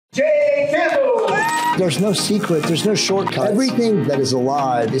Campbell. There's no secret. There's no shortcut. Everything that is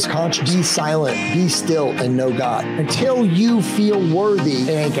alive is conscious. Be silent, be still, and know God. Until you feel worthy, it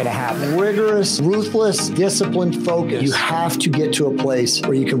ain't going to happen. Rigorous, ruthless, disciplined focus. You have to get to a place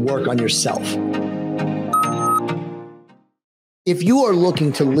where you can work on yourself. If you are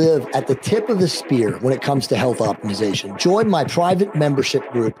looking to live at the tip of the spear when it comes to health optimization, join my private membership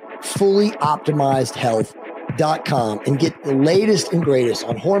group, fullyoptimizedhealth.com, and get the latest and greatest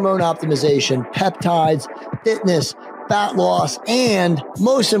on hormone optimization, peptides, fitness, fat loss, and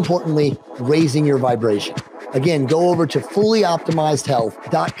most importantly, raising your vibration. Again, go over to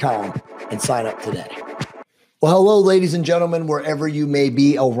fullyoptimizedhealth.com and sign up today. Well, hello, ladies and gentlemen, wherever you may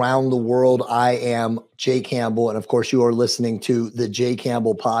be around the world. I am Jay Campbell, and of course, you are listening to the Jay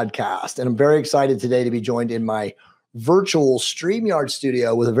Campbell podcast. And I'm very excited today to be joined in my virtual StreamYard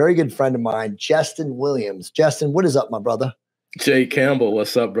studio with a very good friend of mine, Jesston Williams. Jesston, what is up, my brother? Jay Campbell,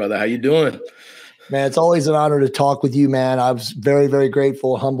 what's up, brother? How you doing? Man, it's always an honor to talk with you, man. I was very, very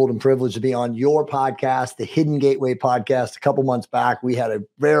grateful, humbled, and privileged to be on your podcast, the Hidden Gateway podcast. A couple months back, we had a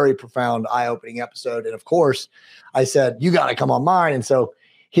very profound, eye-opening episode. And of course, I said, you got to come on mine. And so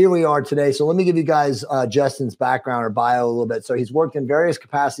here we are today. So let me give you guys Jesston's background or bio a little bit. So he's worked in various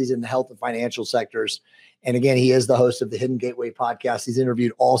capacities in the health and financial sectors. And again, he is the host of the Hidden Gateway podcast. He's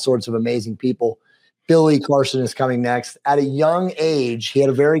interviewed all sorts of amazing people. Billy Carson is coming next. At a young age, he had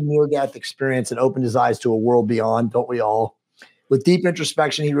a very near-death experience that opened his eyes to a world beyond, don't we all? With deep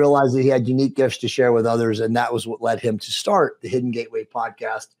introspection, he realized that he had unique gifts to share with others, and that was what led him to start the Hidden Gateway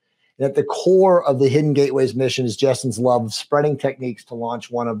podcast. And at the core of the Hidden Gateway's mission is Jesston's love of spreading techniques to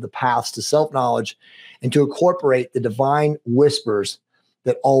launch one of the paths to self-knowledge and to incorporate the divine whispers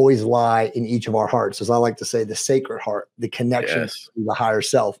that always lie in each of our hearts. As I like to say, the sacred heart, the connection to the higher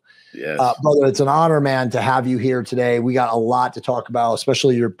self. Yes. Brother, it's an honor, man, to have you here today. We got a lot to talk about,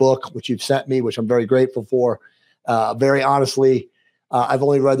 especially your book, which you've sent me, which I'm very grateful for. Very honestly, I've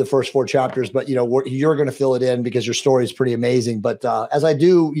only read the first 4 chapters, but you're going to fill it in because your story is pretty amazing. But as I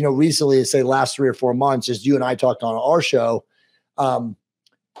do, recently, say last 3 or 4 months, as you and I talked on our show,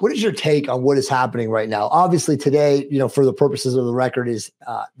 what is your take on what is happening right now? Obviously today, for the purposes of the record, is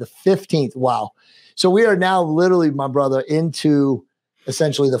the 15th. Wow. So we are now literally, my brother, into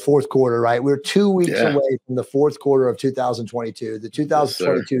essentially the fourth quarter, right? We're 2 weeks away from the fourth quarter of 2022. The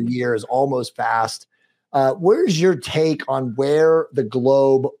 2022 year is almost past. Where's your take on where the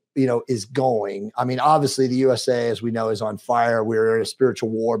globe, is going? I mean, obviously the USA, as we know, is on fire. We're in a spiritual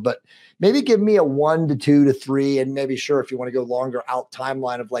war, but maybe give me a 1 to 2 to 3, and maybe sure, if you want to go longer out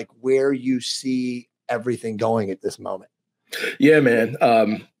timeline of like where you see everything going at this moment. Yeah, man.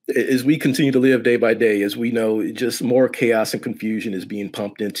 As we continue to live day by day, as we know, just more chaos and confusion is being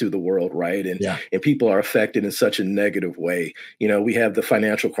pumped into the world, right? And people are affected in such a negative way. We have the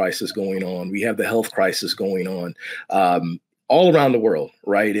financial crisis going on. We have the health crisis going on. All around the world,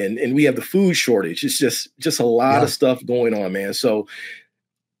 right? And we have the food shortage. It's just a lot of stuff going on, man. So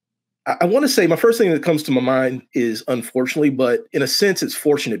I want to say my first thing that comes to my mind is unfortunately, but in a sense, it's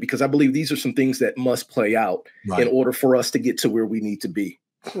fortunate because I believe these are some things that must play out in order for us to get to where we need to be,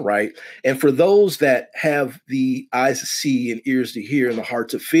 right? And for those that have the eyes to see and ears to hear and the heart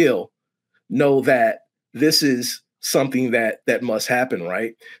to feel, know that this is something that must happen,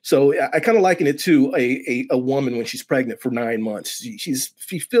 right? So I kind of liken it to a woman when she's pregnant for 9 months.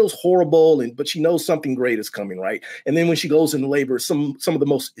 She feels horrible, but she knows something great is coming, right? And then when she goes into labor, some of the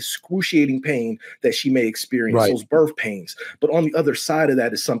most excruciating pain that she may experience, those birth pains. But on the other side of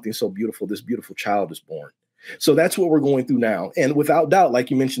that is something so beautiful. This beautiful child is born. So that's what we're going through now. And without doubt,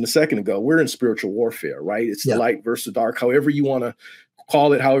 like you mentioned a second ago, we're in spiritual warfare, right? It's the light versus dark, however you want to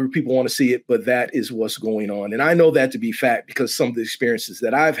call it, however people want to see it, but that is what's going on. And I know that to be fact because some of the experiences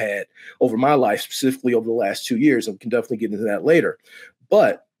that I've had over my life, specifically over the last 2 years, and we can definitely get into that later.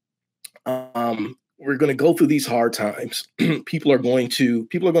 But we're going to go through these hard times. People are going to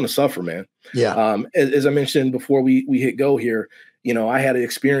suffer, man. Yeah. As I mentioned before we hit go here, I had an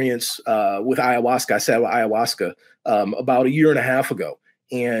experience with ayahuasca. I sat with ayahuasca about 1.5 years ago.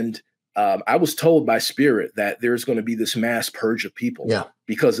 And I was told by spirit that there's going to be this mass purge of people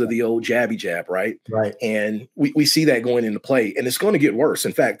because of the old jabby jab, right? Right. And we see that going into play, and it's going to get worse.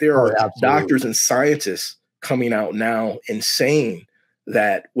 In fact, there are doctors and scientists coming out now and saying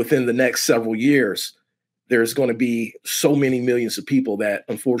that within the next several years, there's going to be so many millions of people that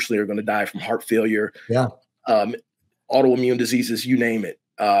unfortunately are going to die from heart failure, autoimmune diseases, you name it.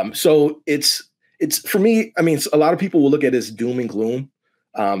 So it's for me, I mean, a lot of people will look at it as doom and gloom.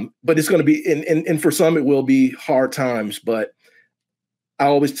 But it's going to be, and for some, it will be hard times. But I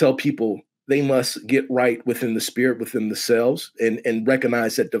always tell people, they must get right within the spirit, within themselves, and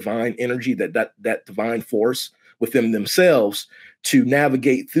recognize that divine energy, that divine force within themselves to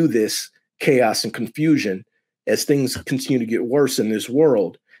navigate through this chaos and confusion as things continue to get worse in this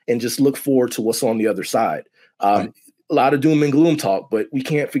world, and just look forward to what's on the other side. Right. A lot of doom and gloom talk, but we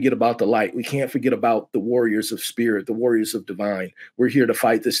can't forget about the light. We can't forget about the warriors of spirit, the warriors of divine. We're here to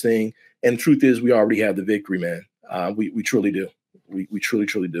fight this thing. And the truth is, we already have the victory, man. We truly do. We truly,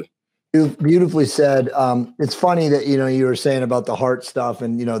 truly do. Beautifully said. It's funny that, you were saying about the heart stuff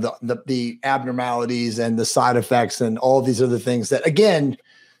and, the abnormalities and the side effects and all of these other things that, again,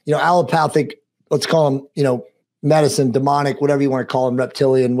 allopathic, let's call them, medicine, demonic, whatever you want to call them,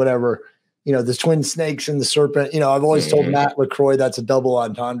 reptilian, whatever, the twin snakes and the serpent. I've always told Matt LaCroix that's a double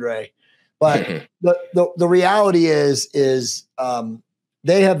entendre. But the reality is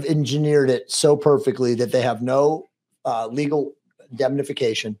they have engineered it so perfectly that they have no legal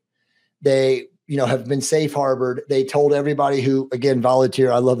indemnification. They, have been safe harbored. They told everybody who, again,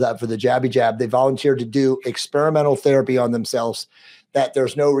 volunteer. I love that for the jabby jab. They volunteered to do experimental therapy on themselves, that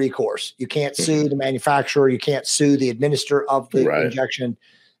there's no recourse. You can't sue the manufacturer. You can't sue the administrator of the injection.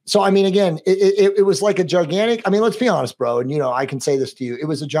 So, again, it was like a gigantic, let's be honest, bro. And, I can say this to you. It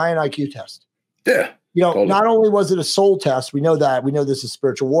was a giant IQ test. Yeah. Totally. Not only was it a soul test, we know that. We know this is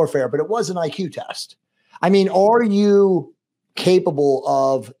spiritual warfare, but it was an IQ test. Are you capable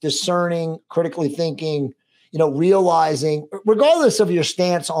of discerning, critically thinking, realizing, regardless of your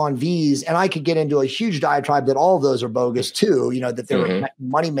stance on V's, and I could get into a huge diatribe that all of those are bogus too, that they're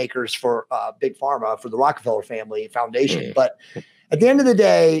money makers for big pharma, for the Rockefeller family foundation. But at the end of the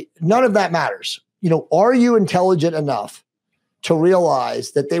day, none of that matters. Are you intelligent enough to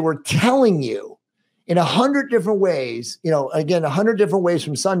realize that they were telling you in 100 different ways, again, 100 different ways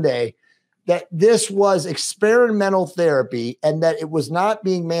from Sunday, that this was experimental therapy and that it was not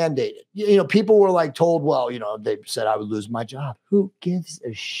being mandated. People were told, well, they said I would lose my job. Who gives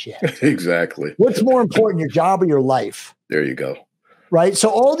a shit? Exactly. What's more important, your job or your life? There you go. Right. So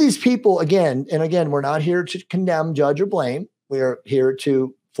all these people, again, we're not here to condemn, judge, or blame. We are here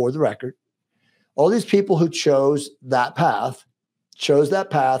to, for the record, all these people who chose that path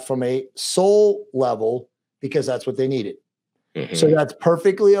from a soul level because that's what they needed. So that's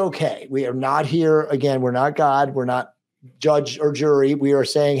perfectly okay. We are not here, again, we're not God, we're not judge or jury. We are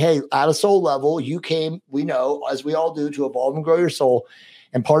saying, hey, at a soul level, you came, we know, as we all do, to evolve and grow your soul.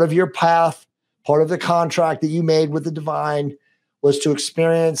 And part of your path, part of the contract that you made with the divine was to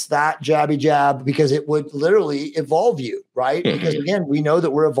experience that jabby jab because it would literally evolve you, right? Because again, we know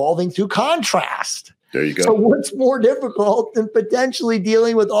that we're evolving through contrast. There you go. So what's more difficult than potentially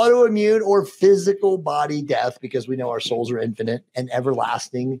dealing with autoimmune or physical body death? Because we know our souls are infinite and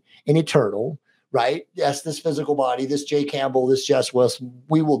everlasting and eternal, right? Yes, this physical body, this Jay Campbell, this Jess Wilson,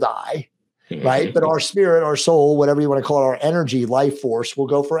 we will die, right? But our spirit, our soul, whatever you want to call it, our energy, life force will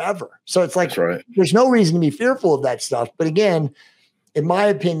go forever. So it's there's no reason to be fearful of that stuff. But again, in my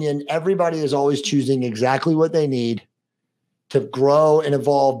opinion, everybody is always choosing exactly what they need to grow and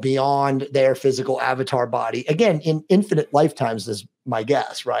evolve beyond their physical avatar body. Again, in infinite lifetimes is my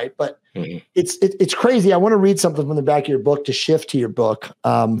guess, right? But it's crazy. I want to read something from the back of your book to shift to your book.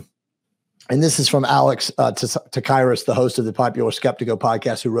 And this is from Alex 𝙒𝙗, the host of the Popular Skeptical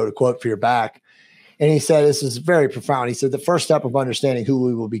podcast, who wrote a quote for your back. And he said, this is very profound. He said, the first step of understanding who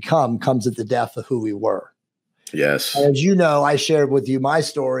we will become comes at the death of who we were. Yes. And as you know, I shared with you my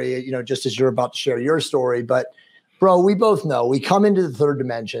story, just as you're about to share your story, but bro, we both know we come into the third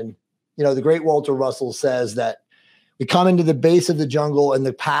dimension. The great Walter Russell says that we come into the base of the jungle and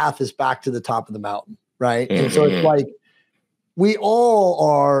the path is back to the top of the mountain, right? And so it's we all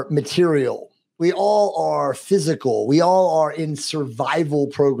are material. We all are physical. We all are in survival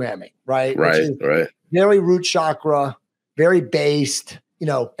programming, right? Right. Very root chakra, very based,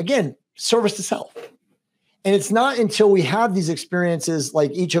 again, service to self. And it's not until we have these experiences like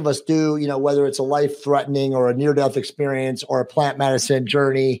each of us do, whether it's a life-threatening or a near-death experience or a plant medicine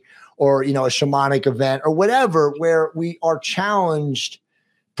journey or, a shamanic event or whatever, where we are challenged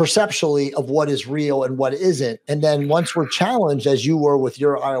perceptually of what is real and what isn't. And then once we're challenged, as you were with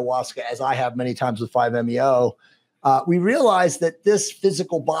your ayahuasca, as I have many times with 5-MeO, we realize that this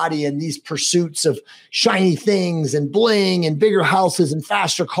physical body and these pursuits of shiny things and bling and bigger houses and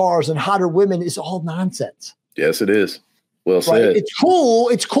faster cars and hotter women is all nonsense. Yes, it is. Well said. Right? It's cool.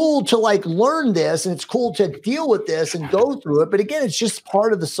 It's cool to learn this and it's cool to deal with this and go through it. But again, it's just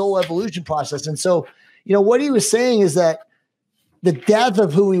part of the soul evolution process. And so, what he was saying is that the death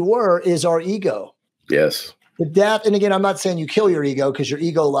of who we were is our ego. Yes. the death. And again, I'm not saying you kill your ego, because your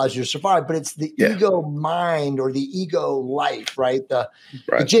ego allows you to survive, but it's the ego mind or the ego life, right? The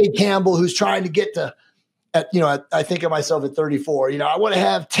Jay Campbell who's trying to get to, I think of myself at 34, I want to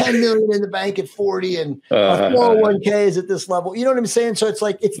have 10 million in the bank at 40 and my 401k is at this level. You know what I'm saying? So it's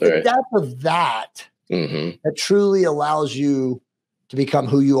like, it's the depth of that that truly allows you to become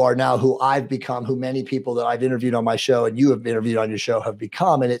who you are now, who I've become, who many people that I've interviewed on my show and you have interviewed on your show have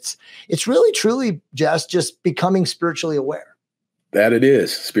become. And it's really, truly just becoming spiritually aware. That it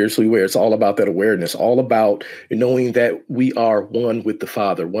is spiritually aware. It's all about that awareness, all about knowing that we are one with the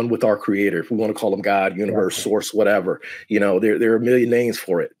Father, one with our Creator. If we want to call him God, universe, source, whatever, there are a million names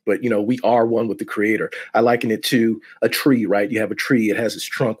for it, but we are one with the Creator. I liken it to a tree, right? You have a tree, it has its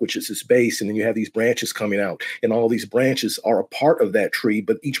trunk, which is its base, and then you have these branches coming out, and all these branches are a part of that tree,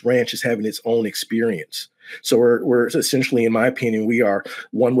 but each branch is having its own experience. So we're essentially, in my opinion, we are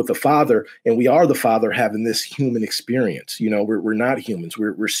one with the Father, and we are the Father having this human experience. We're not humans.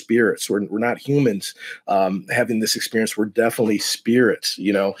 We're spirits. We're not humans having this experience. We're definitely spirits,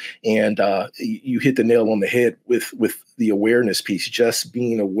 and you hit the nail on the head with the awareness piece, just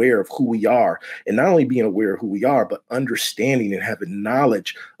being aware of who we are, and not only being aware of who we are, but understanding and having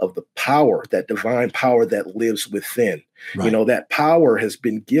knowledge of the power, that divine power that lives within. Right. That power has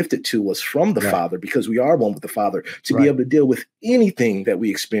been gifted to us from the Father, because we are one with the Father, to be able to deal with anything that we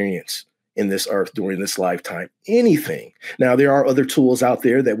experience in this earth during this lifetime, anything. Now, there are other tools out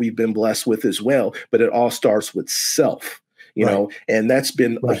there that we've been blessed with as well, but it all starts with self, and that's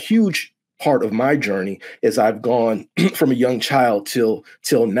been a huge part of my journey as I've gone from a young child till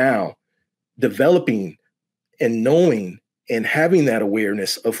now, developing and knowing and having that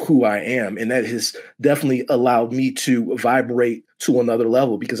awareness of who I am. And that has definitely allowed me to vibrate to another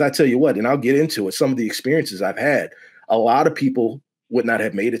level, because I tell you what, and I'll get into it, some of the experiences I've had, a lot of people would not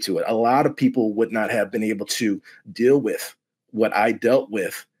have made it to it. A lot of people would not have been able to deal with what I dealt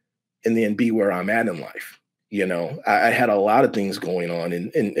with and then be where I'm at in life. I had a lot of things going on.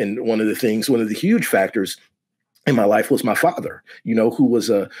 And one of the huge factors in my life was my father, who was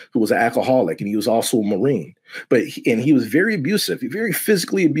an alcoholic, and he was also a Marine, and he was very abusive, very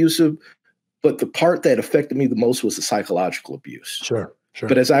physically abusive. But the part that affected me the most was the psychological abuse. Sure.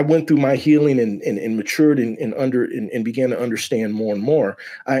 But as I went through my healing and matured and began to understand more and more,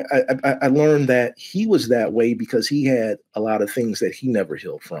 I learned that he was that way because he had a lot of things that he never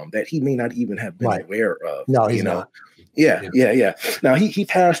healed from, that he may not even have been aware of. No, he's not. Yeah. Now he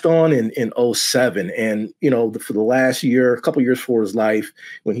passed on in 2007, and for the last year, a couple years before his life,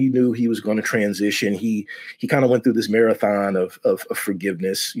 when he knew he was going to transition, he kind of went through this marathon of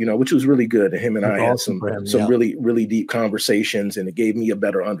forgiveness, which was really good. And him and I had some really, really deep conversations, and it gave me a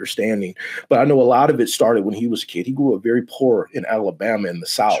better understanding. But I know a lot of it started when he was a kid. He grew up very poor in Alabama in the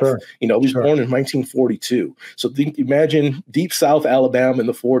South. Sure. He was born in 1942. So imagine deep South Alabama in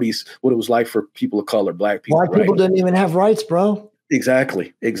the 40s, what it was like for people of color, Black people. Black people didn't even have rights, bro.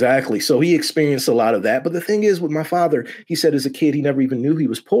 Exactly. So he experienced a lot of that. But the thing is, with my father, he said as a kid, he never even knew he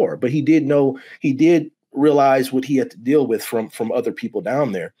was poor, but he did realize what he had to deal with from other people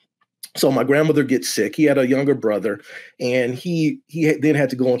down there. So my grandmother gets sick. He had a younger brother, and he then had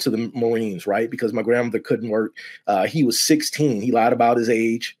to go into the Marines, right? Because my grandmother couldn't work. He was 16. He lied about his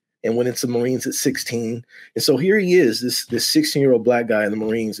age and went into the Marines at 16. And so here he is, this 16-year-old Black guy in the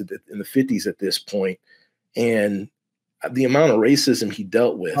Marines in the 50s at this point. And the amount of racism he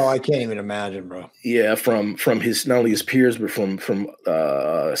dealt with. Oh, I can't even imagine, bro. Yeah, from his, not only his peers, but from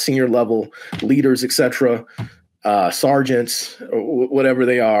senior level leaders, etc., sergeants, or whatever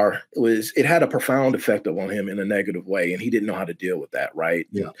they are. It had a profound effect on him in a negative way, and he didn't know how to deal with that. Right.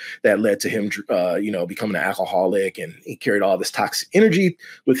 Yeah. And that led to him, becoming an alcoholic, and he carried all this toxic energy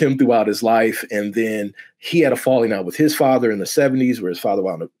with him throughout his life. And then he had a falling out with his father in the 70s, where his father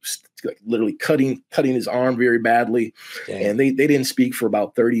wound up literally cutting his arm very badly. Dang. And they didn't speak for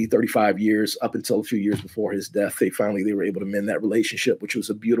about 35 years, up until a few years before his death. They were able to mend that relationship, which was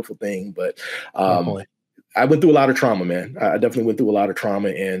a beautiful thing. But I went through a lot of trauma, man. I definitely went through a lot of trauma,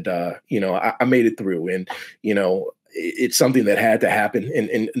 and I made it through. And it's something that had to happen. And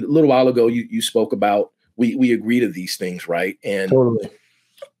a little while ago, you spoke about we agree to these things, right? And totally.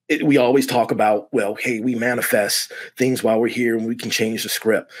 We always talk about, well, hey, we manifest things while we're here, and we can change the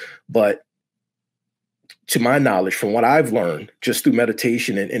script. But to my knowledge, from what I've learned just through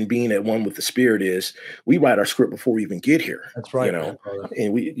meditation and being at one with the spirit, is we write our script before we even get here. That's right.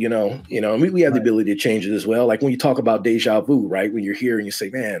 And we have the ability to change it as well. Like when you talk about deja vu, right? When you're here and you say,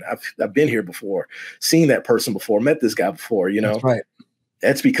 man, I've been here before, seen that person before, met this guy before, That's right.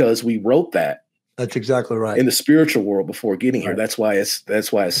 That's because we wrote that. That's exactly right. In the spiritual world before getting here. That's why it's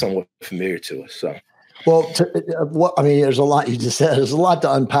somewhat familiar to us. So. Well, I mean, there's a lot you just said. There's a lot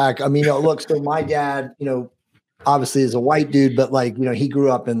to unpack. I mean, look, so my dad, obviously is a white dude, but like, he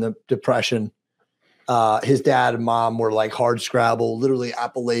grew up in the Depression. His dad and mom were like hard scrabble, literally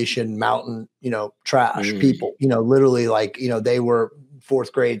Appalachian mountain, trash people, literally like, they were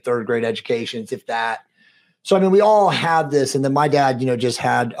 4th grade, 3rd grade educations, if that. So, I mean, we all have this. And then my dad, just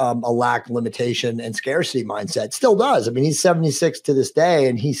had a lack, limitation, and scarcity mindset. Still does. I mean, he's 76 to this day,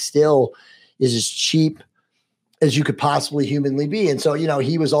 and he still is as cheap as you could possibly humanly be. And so,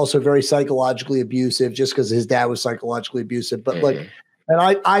 he was also very psychologically abusive just because his dad was psychologically abusive. But look, and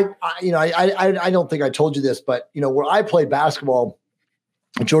I don't think I told you this, but, where I played basketball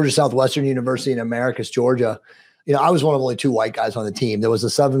at Georgia Southwestern University in Americus, Georgia, I was one of only 2 white guys on the team. There was a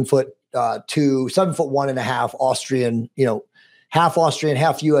 7'2", 7'1.5" Austrian, half Austrian,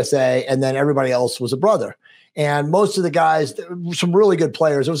 half USA. And then everybody else was a brother. And most of the guys, some really good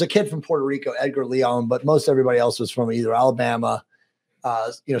players. There was a kid from Puerto Rico, Edgar Leon, but most everybody else was from either Alabama,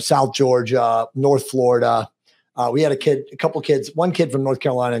 South Georgia, North Florida. We had a couple kids, one kid from North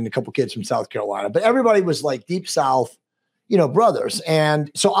Carolina and a couple kids from South Carolina, but everybody was like deep South, brothers. And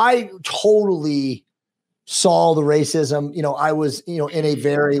so I totally saw the racism. I was, in a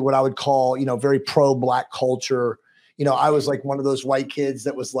very, what I would call, very pro-Black culture. I was like one of those white kids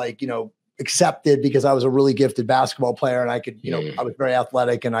that was like, accepted because I was a really gifted basketball player and I could, I was very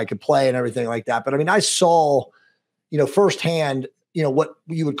athletic and I could play and everything like that. But I mean, I saw, firsthand, what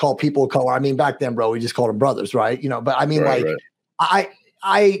you would call people of color. I mean, back then, bro, we just called them brothers, right? But I mean, right.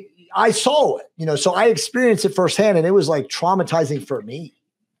 I saw it, so I experienced it firsthand and it was like traumatizing for me.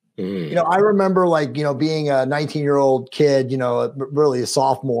 I remember like, being a 19-year-old kid, really a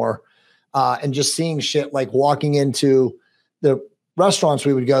sophomore, and just seeing shit like walking into the restaurants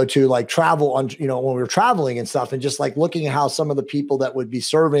we would go to, like travel on, when we were traveling and stuff, and just like looking at how some of the people that would be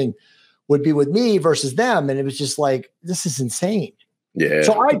serving would be with me versus them. And it was just like, this is insane. Yeah.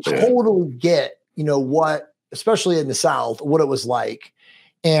 So I totally get, what, especially in the South, what it was like.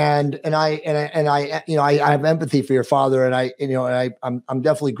 And I have empathy for your father. And I'm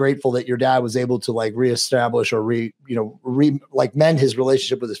definitely grateful that your dad was able to like reestablish or mend his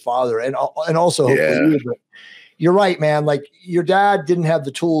relationship with his father. And also hopefully you're right, man. Like your dad didn't have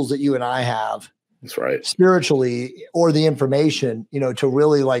the tools that you and I have. That's right. Spiritually, or the information, to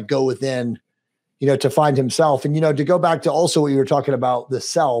really like go within, to find himself. And, to go back to also what you were talking about, the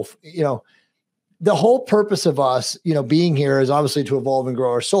self, the whole purpose of us, being here is obviously to evolve and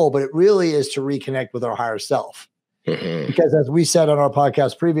grow our soul, but it really is to reconnect with our higher self. Because as we said on our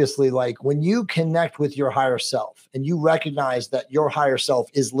podcast previously, like when you connect with your higher self and you recognize that your higher self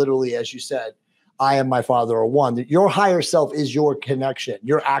is literally, as you said, I am my father or one, that your higher self is your connection,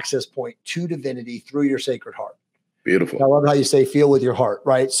 your access point to divinity through your sacred heart. Beautiful. I love how you say, feel with your heart,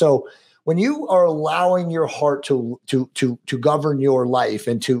 right? So when you are allowing your heart to govern your life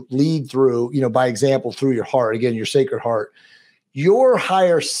and to lead through, by example, through your heart, again, your sacred heart, your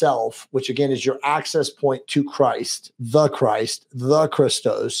higher self, which again is your access point to Christ, the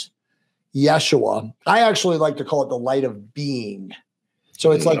Christos, Yeshua. I actually like to call it the light of being.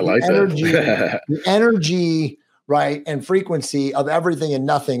 So it's like the energy, right, and frequency of everything and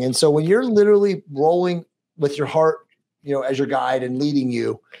nothing. And so when you're literally rolling with your heart, as your guide and leading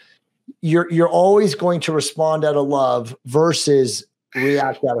you, you're always going to respond out of love versus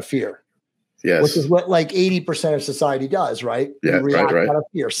react out of fear. Yes. Which is what like 80% of society does, right? Yeah, you react right. out of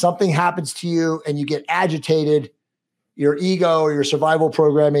fear. Something happens to you and you get agitated. Your ego or your survival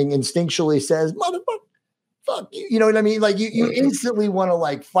programming instinctually says, motherfucker, fuck you. You know what I mean? Like you instantly want to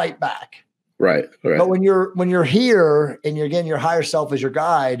like fight back. Right. But when you're here and you're again, your higher self is your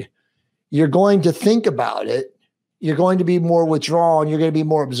guide, you're going to think about it. You're going to be more withdrawn. You're going to be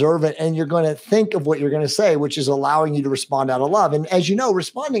more observant, and you're going to think of what you're going to say, which is allowing you to respond out of love. And as you know,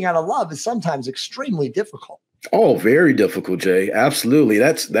 responding out of love is sometimes extremely difficult. Oh, very difficult, Jay. Absolutely.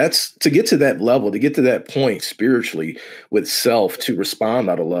 That's to get to that level, to get to that point spiritually with self, to respond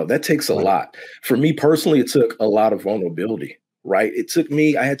out of love. That takes a lot. For me personally, it took a lot of vulnerability, right? It took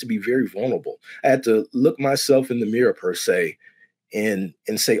me, I had to be very vulnerable. I had to look myself in the mirror per se and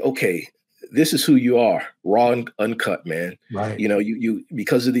say, okay, this is who you are, raw and uncut, man. Right. You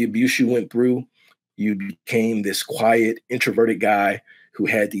because of the abuse you went through, you became this quiet, introverted guy who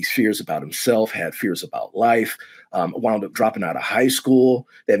had these fears about himself, had fears about life, wound up dropping out of high school.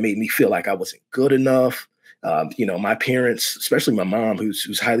 That made me feel like I wasn't good enough. My parents, especially my mom,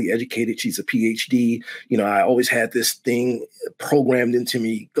 who's highly educated, she's a PhD. I always had this thing programmed into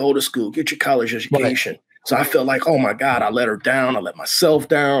me: go to school, get your college education. Right. So I felt like, oh my God, I let her down. I let myself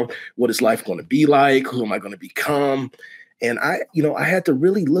down. What is life going to be like? Who am I going to become? And I had to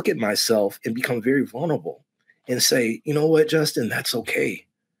really look at myself and become very vulnerable and say, you know what, Justin, that's okay.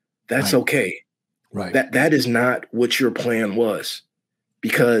 That's okay. Right. That is not what your plan was.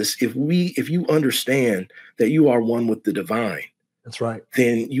 Because if you understand that you are one with the divine, that's right.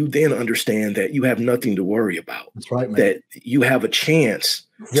 Then you understand that you have nothing to worry about. That's right, man. That you have a chance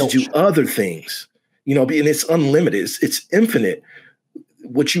to do other things, and it's unlimited. It's infinite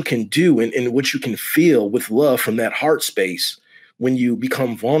what you can do and what you can feel with love from that heart space when you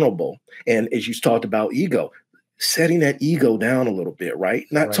become vulnerable. And as you talked about ego, setting that ego down a little bit, right?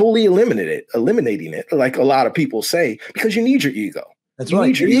 Not totally eliminating it, like a lot of people say, because you need your ego. That's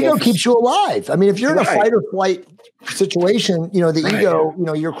right. Your ego keeps you alive. I mean, if you're in a fight or flight situation, the ego,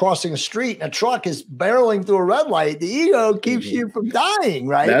 you're crossing a street and a truck is barreling through a red light. The ego keeps you from dying,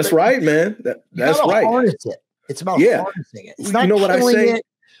 right? That's right, man. That's right. Harness it. It's about harnessing it. It's not what I say? It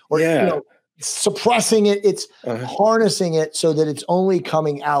or suppressing it. It's harnessing it so that it's only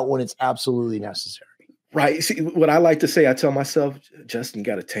coming out when it's absolutely necessary. Right. See, what I like to say, I tell myself, Justin, you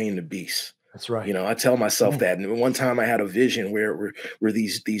got to tame the beast. That's right. I tell myself that. And one time I had a vision where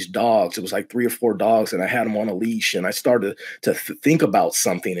these dogs, it was like 3 or 4 dogs, and I had them on a leash, and I started to think about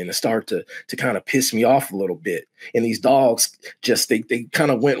something, and it started to kind of piss me off a little bit. And these dogs they kind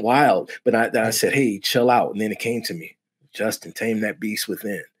of went wild. But I said, hey, chill out. And then it came to me, Justin, tame that beast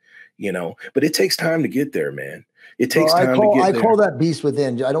within, But it takes time to get there, man. It takes time to get there. I call that beast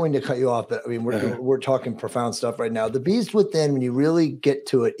within. I don't mean to cut you off, but I mean, we're talking profound stuff right now. The beast within, when you really get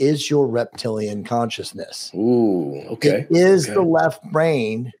to it, is your reptilian consciousness. Ooh, okay. It is the left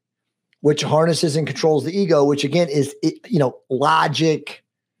brain, which harnesses and controls the ego, which again is, logic,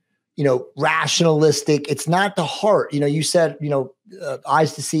 rationalistic. It's not the heart. You said,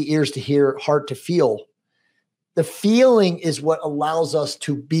 eyes to see, ears to hear, heart to feel. The feeling is what allows us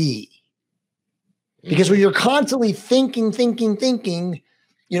to be. Because when you're constantly thinking,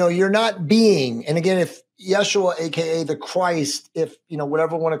 you're not being. And again, if Yeshua, AKA the Christ, if,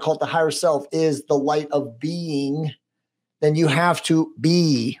 whatever you want to call it, the higher self is the light of being, then you have to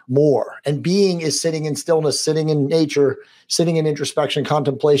be more. And being is sitting in stillness, sitting in nature, sitting in introspection,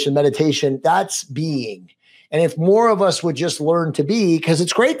 contemplation, meditation. That's being. And if more of us would just learn to be, because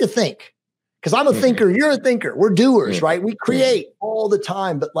it's great to think, because I'm a thinker, you're a thinker, we're doers, right? We create all the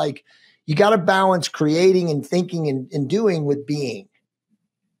time, but you got to balance creating and thinking and doing with being.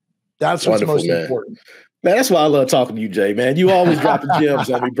 That's what's most important. Man, that's why I love talking to you, Jay, man. You always dropping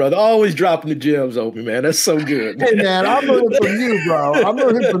gems on me, brother. Always dropping the gems on me, man. That's so good. Man. Hey, man, I'm learning from you, bro. I'm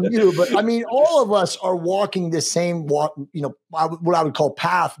learning from you. But I mean, all of us are walking the same what I would call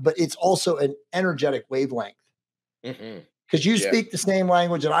path, but it's also an energetic wavelength. Because you speak the same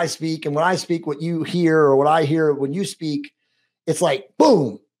language that I speak. And when I speak what you hear or what I hear when you speak, it's like,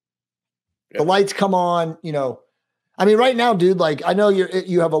 boom. The lights come on, I mean, right now, dude, I know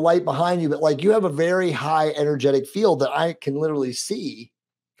you have a light behind you, but you have a very high energetic field that I can literally see,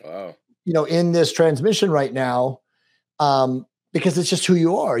 in this transmission right now, because it's just who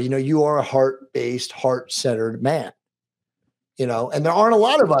you are. You are a heart-based, heart-centered man, and there aren't a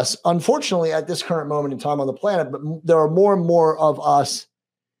lot of us, unfortunately, at this current moment in time on the planet, but there are more and more of us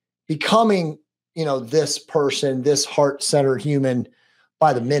becoming, this person, this heart-centered human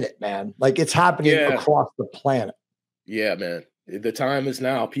by the minute, man. It's happening across the planet. Yeah, man. The time is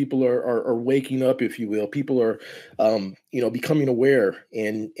now. People are waking up, if you will. People are, becoming aware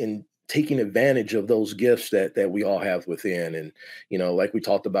and taking advantage of those gifts that we all have within. And, like we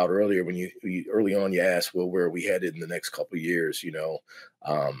talked about earlier, when you early on, you asked, well, where are we headed in the next couple of years?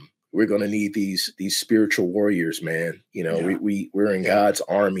 We're going to need these spiritual warriors, man. We're in God's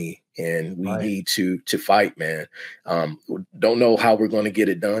army, and we need to fight, man. Don't know how we're going to get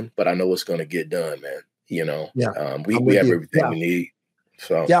it done, but I know it's going to get done, man. We have everything we need.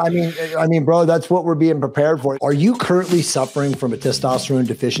 So I mean, bro, that's what we're being prepared for. Are you currently suffering from a testosterone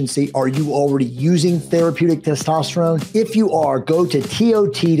deficiency? Are you already using therapeutic testosterone? If you are, go to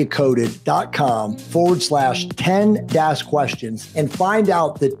totdecoded.com/10-questions and find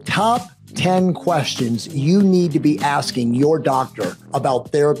out the top 10 questions you need to be asking your doctor about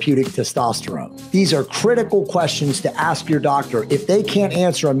therapeutic testosterone. These are critical questions to ask your doctor. If they can't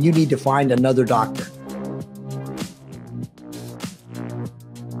answer them, you need to find another doctor.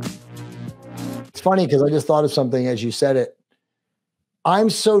 Funny because I just thought of something as you said it. I'm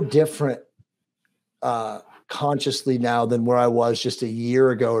so different consciously now than where I was just a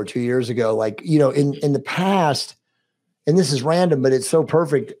year ago or 2 years ago. In the past, and this is random, but it's so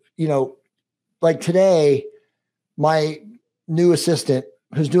perfect. Today, my new assistant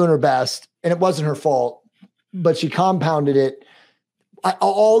who's doing her best, and it wasn't her fault, but she compounded it.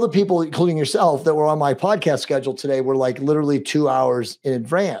 all the people, including yourself, that were on my podcast schedule today were like literally 2 hours in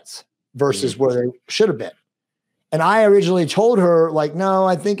advance versus where they should have been. And I originally told her, like, no,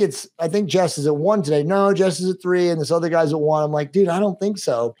 I think Jess is at 1 today. No, Jess is at 3 and this other guy's at 1. I'm like, dude, I don't think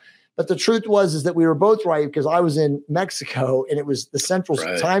so. But the truth is that we were both right, because I was in Mexico and it was the central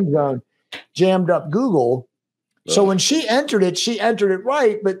time zone jammed up Google. So when she entered it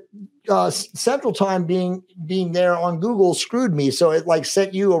right, but Central Time being there on Google screwed me. So it like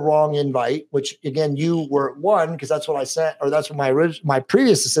sent you a wrong invite, which again, you were at 1, because that's what I sent, or that's what my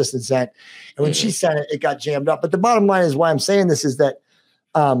previous assistant sent. And when she sent it, it got jammed up. But the bottom line is why I'm saying this is that,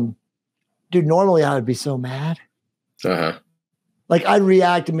 dude, normally I would be so mad. Like I'd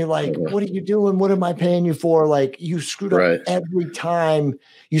react and be like, what are you doing? What am I paying you for? Like you screwed up every time.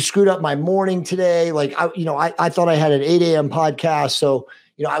 You screwed up my morning today. Like I thought I had an 8 a.m. podcast. So,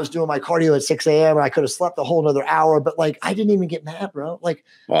 I was doing my cardio at 6 a.m. and I could have slept a whole nother hour, but like, I didn't even get mad, bro. Like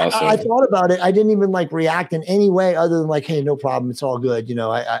awesome. I thought about it. I didn't even like react in any way other than like, hey, no problem. It's all good.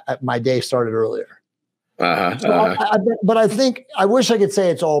 My day started earlier. But I think, I wish I could say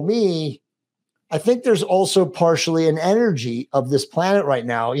it's all me. I think there's also partially an energy of this planet right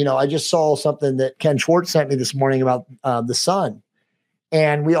now. I just saw something that Ken Schwartz sent me this morning about the sun,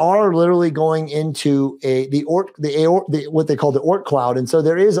 and we are literally going into what they call the Oort cloud. And so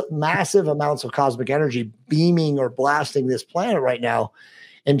there is massive amounts of cosmic energy beaming or blasting this planet right now.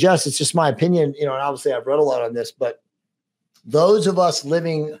 And Jess, it's just my opinion, and obviously I've read a lot on this, but those of us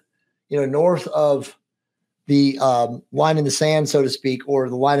living, north of the line in the sand, so to speak, or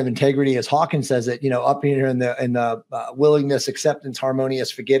the line of integrity, as Hawkins says it, up here in the willingness, acceptance, harmonious,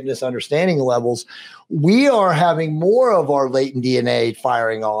 forgiveness, understanding levels, we are having more of our latent DNA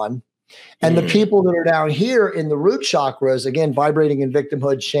firing on. And the people that are down here in the root chakras, again, vibrating in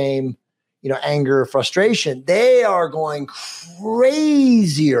victimhood, shame, anger, frustration, they are going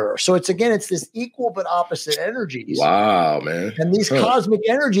crazier. So it's this equal but opposite energies. Wow, man. And these cosmic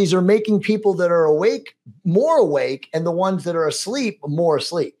energies are making people that are awake more awake, and the ones that are asleep more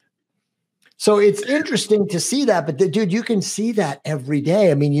asleep. So it's interesting to see that, but dude, you can see that every day.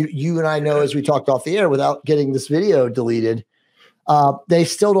 I mean, you and I know, as we talked off the air without getting this video deleted, they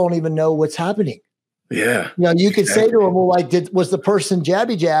still don't even know what's happening. Yeah. You could say to them, well, like, was the person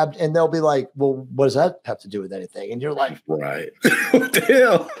jabbed? And they'll be like, well, what does that have to do with anything? And you're like, right. What the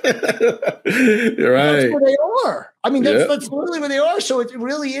hell? You're right. That's where they are. I mean, that's literally where they are. So it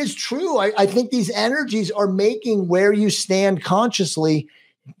really is true. I think these energies are making where you stand consciously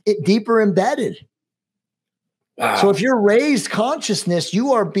deeper embedded. Wow. So if you're raised consciousness,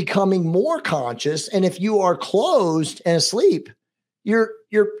 you are becoming more conscious. And if you are closed and asleep,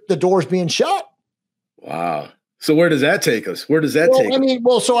 the door's being shut. Wow. So where does that take us? Where does that take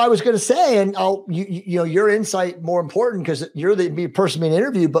us? So I was going to say, and your insight more important because you're the person being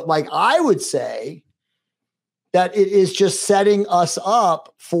interviewed, but like I would say that it is just setting us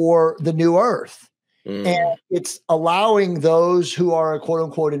up for the new earth. And it's allowing those who are quote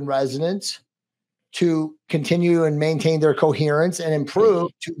unquote in resonance to continue and maintain their coherence and improve,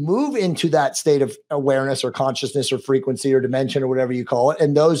 to move into that state of awareness or consciousness or frequency or dimension or whatever you call it.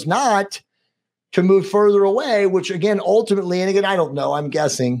 And those not to move further away, which again, ultimately, and again, I don't know, I'm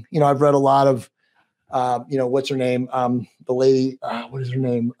guessing, I've read a lot of, what's her name? The lady, what is her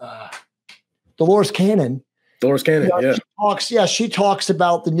name? Dolores Cannon. She talks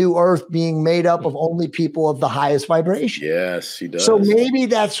about the new earth being made up of only people of the highest vibration. Yes, she does. So maybe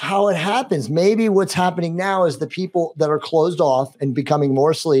that's how it happens. Maybe what's happening now is the people that are closed off and becoming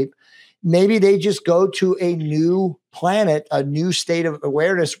more asleep, maybe they just go to a new planet, a new state of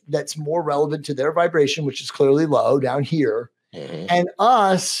awareness that's more relevant to their vibration, which is clearly low down here. And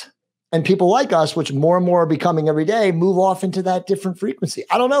us and people like us, which more and more are becoming every day, move off into that different frequency.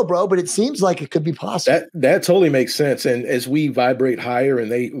 I don't know, bro, but it seems like it could be possible. That totally makes sense. And as we vibrate higher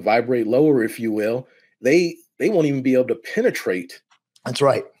and they vibrate lower, if you will, they won't even be able to penetrate. That's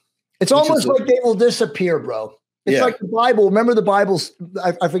right. It's almost like they will disappear, bro. It's like the Bible. Remember the Bible's,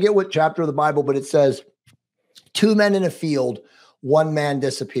 I forget what chapter of the Bible, but it says 2 men in a field, 1 man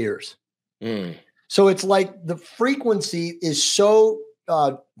disappears. So it's like the frequency is so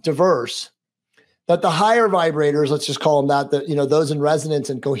diverse that the higher vibrators, let's just call them that, those in resonance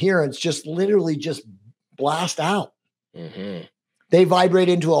and coherence just literally just blast out. They vibrate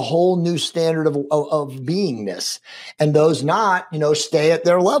into a whole new standard of beingness, and those not, stay at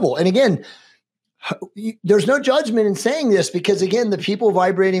their level. And again, there's no judgment in saying this because again, the people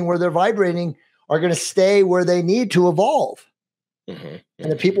vibrating where they're vibrating are going to stay where they need to evolve. And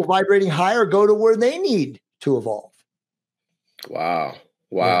the people vibrating higher go to where they need to evolve. Wow.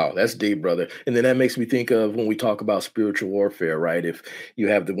 Wow, that's deep, brother. And then that makes me think of when we talk about spiritual warfare, right? If you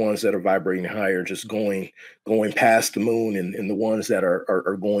have the ones that are vibrating higher, just going past the moon, and the ones that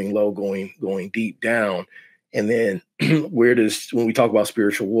are going low, going deep down. And then when we talk about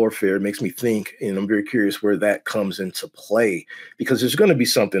spiritual warfare, it makes me think, and I'm very curious where that comes into play, because there's going to be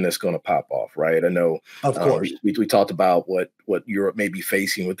something that's going to pop off, right? I know, of course, we talked about what Europe may be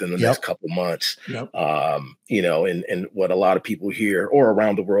facing within the next couple months, you know, and what a lot of people here or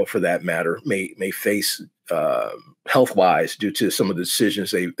around the world, for that matter, may face health-wise due to some of the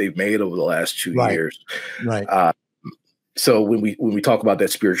decisions they've made over the last 2 years. Right. So when we talk about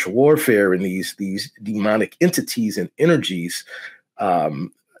that spiritual warfare and these demonic entities and energies,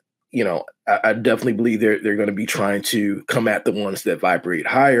 you know, I definitely believe they're going to be trying to come at the ones that vibrate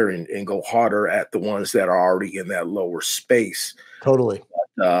higher and go harder at the ones that are already in that lower space. Totally.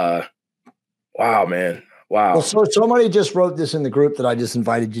 But, wow, man. Wow. Well, so somebody just wrote this in the group that I just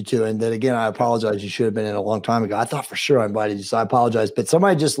invited you to. And then again, I apologize. You should have been in a long time ago. I thought for sure I invited you, so I apologize. But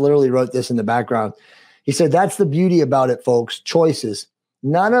somebody just literally wrote this in the background. He said, that's the beauty about it, folks. Choices.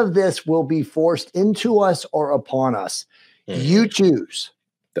 None of this will be forced into us or upon us. You choose.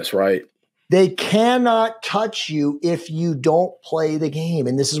 That's right. They cannot touch you if you don't play the game.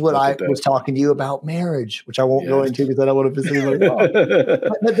 And this is what I was talking to you about marriage, which I won't go into because I don't want to piss anybody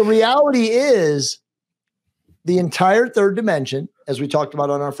off. But the reality is the entire third dimension, as we talked about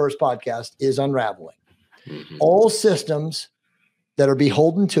on our first podcast, is unraveling. All systems that are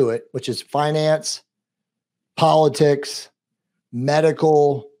beholden to it, which is finance, politics,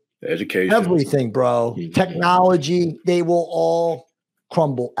 medical, education, everything, bro, technology, they will all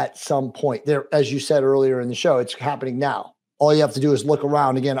crumble at some point. There, as you said earlier in the show, it's happening now. All you have to do is look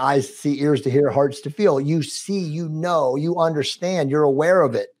around. Again, eyes see, ears to hear, hearts to feel. You see, you know, you understand, you're aware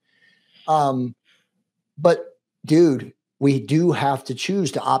of it. But dude, we do have to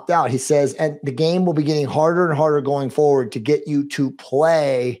choose to opt out. He says, and the game will be getting harder and harder going forward to get you to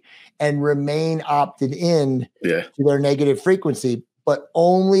play and remain opted in to their negative frequency. But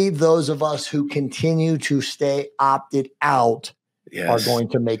only those of us who continue to stay opted out are going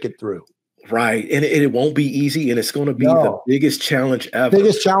to make it through. Right. And it won't be easy. And it's going to be the biggest challenge ever.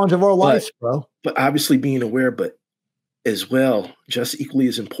 Biggest challenge of our lives, bro. But obviously being aware, but as well, just equally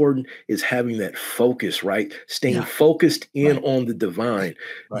as important is having that focus, right? Staying focused in on the divine,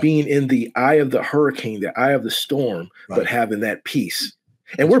 being in the eye of the hurricane, the eye of the storm, but having that peace.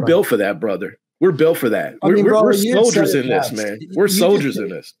 And we're built for that, brother. We're built for that. We're soldiers in this, man. We're soldiers in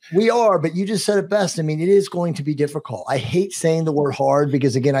this. We are, but you just said it best. I mean, it is going to be difficult. I hate saying the word hard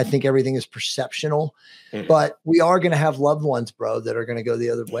because, again, I think everything is perceptional. But we are going to have loved ones, bro, that are going to go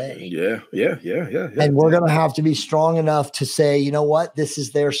the other way. Yeah. And we're going to have to be strong enough to say, you know what? This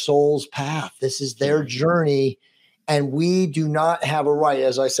is their soul's path. This is their journey. And we do not have a right,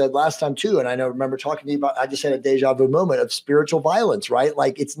 as I said last time too. And I remember talking to you about, I just had a deja vu moment of spiritual violence, right?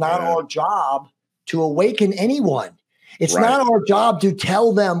 Like it's not our job to awaken anyone. It's not our job to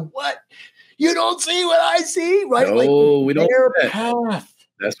tell them what you don't see what I see, right? No, like we don't. Their path.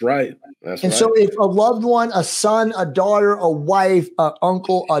 That's right. And so if a loved one, a son, a daughter, a wife, an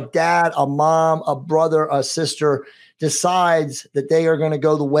uncle, a dad, a mom, a brother, a sister decides that they are going to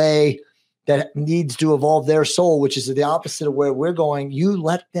go the way that needs to evolve their soul, which is the opposite of where we're going, you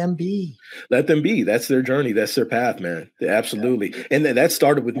let them be. Let them be. That's their journey. That's their path, man. Absolutely. And that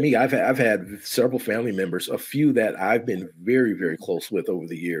started with me. I've had several family members, a few that I've been very, very close with over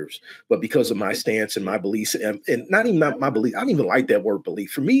the years. But because of my stance and my beliefs, and not even my belief, I don't even like that word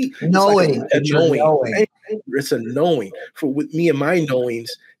belief. For me, knowing. It's like a knowing. It's a knowing. With me and my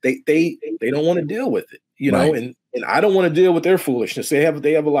knowings, they don't want to deal with it, you know, and I don't want to deal with their foolishness. They have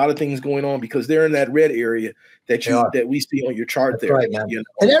a lot of things going on because they're in that red area that we see on your chart. That's there. Right, man. You know?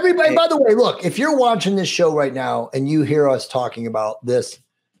 And everybody, by the way, look, if you're watching this show right now and you hear us talking about this,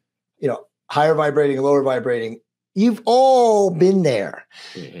 you know, higher vibrating, lower vibrating, you've all been there.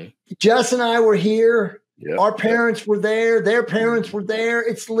 Jess and I were here. Our parents were there. Their parents were there.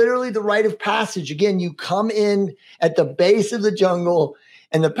 It's literally the rite of passage. Again, you come in at the base of the jungle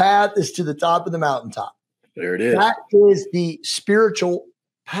and the path is to the top of the mountaintop. There it is. That is the spiritual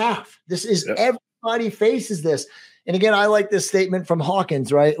path. This is everybody faces this. And again, I like this statement from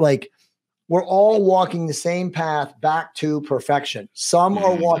Hawkins, right? Like we're all walking the same path back to perfection. Some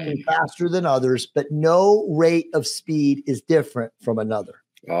are walking faster than others, but no rate of speed is different from another.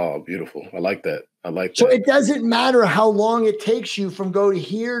 Oh, beautiful. I like that. So it doesn't matter how long it takes you from go to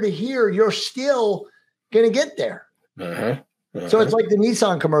here, you're still going to get there. So it's like the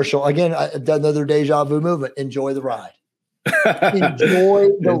Nissan commercial. Again, another deja vu movement. Enjoy the ride. Enjoy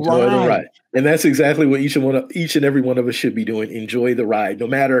the ride. And that's exactly what each and every one of us should be doing. Enjoy the ride. No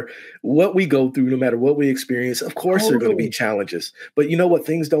matter what we go through, no matter what we experience, of course there are going to be challenges. But you know what?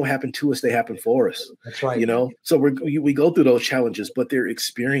 Things don't happen to us. They happen for us. That's right. You know? So we go through those challenges, but they're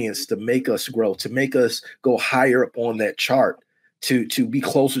experienced to make us grow, to make us go higher up on that chart, to be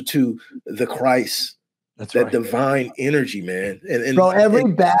closer to the Christ. That's that divine energy, man. And bro, every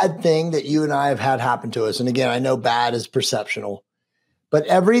bad thing that you and I have had happen to us, and again, I know bad is perceptional, but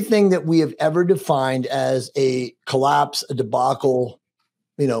everything that we have ever defined as a collapse, a debacle,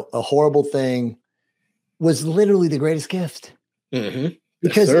 you know, a horrible thing was literally the greatest gift. Mm-hmm.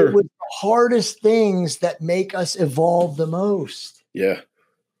 Because it was the hardest things that make us evolve the most. Yeah.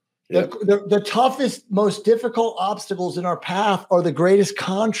 The toughest, most difficult obstacles in our path are the greatest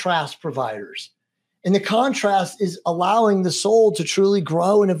contrast providers. And the contrast is allowing the soul to truly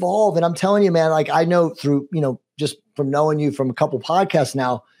grow and evolve. And I'm telling you, man, like I know through, you know, just from knowing you from a couple podcasts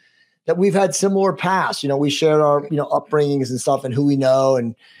now, that we've had similar paths. You know, we shared our, you know, upbringings and stuff and who we know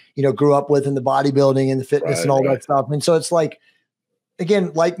and, you know, grew up with in the bodybuilding and the fitness and all that stuff. And so it's like,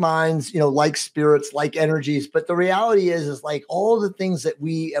 again, like minds, you know, like spirits, like energies. But the reality is like all the things that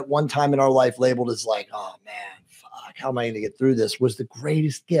we at one time in our life labeled as like, oh man, fuck, how am I going to get through this, was the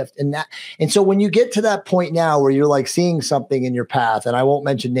greatest gift. And so when you get to that point now where you're like seeing something in your path, and I won't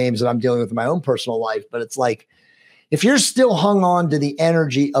mention names that I'm dealing with in my own personal life, but it's like, if you're still hung on to the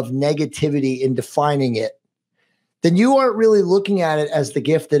energy of negativity in defining it, then you aren't really looking at it as the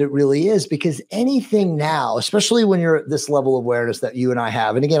gift that it really is. Because anything now, especially when you're at this level of awareness that you and I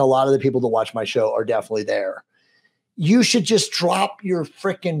have, and again, a lot of the people that watch my show are definitely there, you should just drop your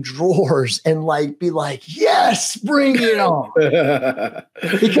freaking drawers and like be like, yes, bring it on.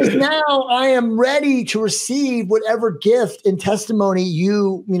 Because now I am ready to receive whatever gift and testimony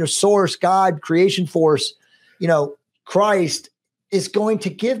you know, source, God, creation force, you know, Christ is going to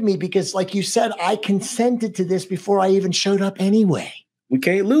give me, because like you said, I consented to this before I even showed up anyway. We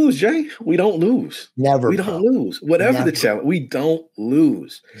can't lose, Jay. We don't lose. Never. We don't lose. Whatever the challenge, we don't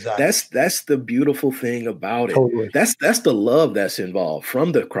lose. Exactly. That's the beautiful thing about it. Totally. That's the love that's involved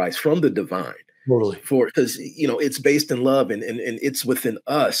from the Christ, from the divine. Totally. Because you know it's based in love and it's within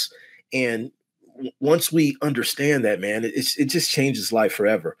us. And once we understand that, man, it just changes life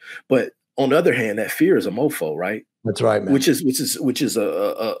forever. But on the other hand, that fear is a mofo, right? That's right, man. Which is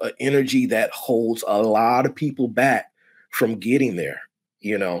a energy that holds a lot of people back from getting there,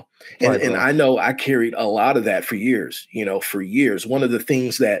 you know. And I know I carried a lot of that for years, you know, for years. One of the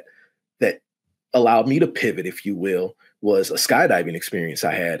things that allowed me to pivot, if you will, was a skydiving experience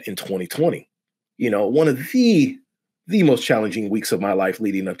I had in 2020. You know, one of the most challenging weeks of my life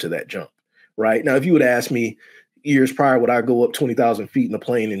leading up to that jump. Right now, if you would ask me years prior, would I go up 20,000 feet in a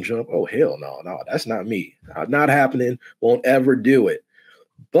plane and jump? Oh, hell no, that's not me. Not happening. Won't ever do it.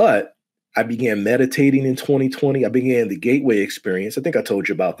 But I began meditating in 2020. I began the Gateway experience. I think I told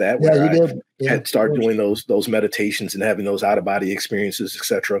you about that. Yeah, you did. I had started doing those meditations and having those out-of-body experiences,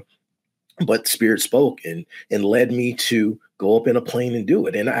 etc. But Spirit spoke and led me to go up in a plane and do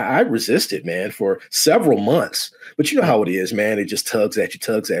it. And I resisted, man, for several months. But you know how it is, man. It just tugs at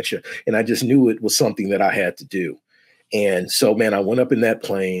you. And I just knew it was something that I had to do. And so, man, I went up in that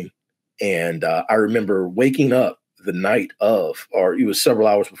plane and I remember waking up the night of, or it was several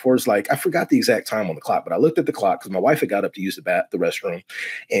hours before. It's like, I forgot the exact time on the clock, but I looked at the clock because my wife had got up to use the restroom.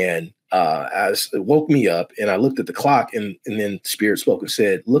 And as it woke me up and I looked at the clock and then Spirit spoke and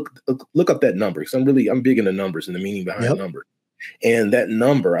said, look up that number. Because I'm big into numbers and the meaning behind the number. And that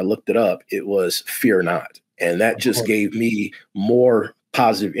number, I looked it up, it was fear not. And that just gave me more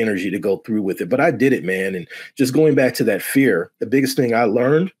positive energy to go through with it. But I did it, man. And just going back to that fear, the biggest thing I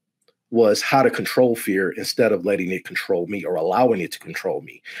learned was how to control fear instead of letting it control me or allowing it to control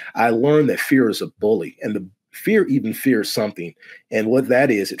me. I learned that fear is a bully, and the fear even fears something. And what that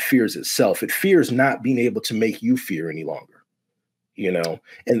is, it fears itself. It fears not being able to make you fear any longer, you know?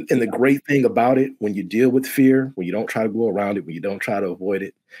 And the great thing about it, when you deal with fear, when you don't try to go around it, when you don't try to avoid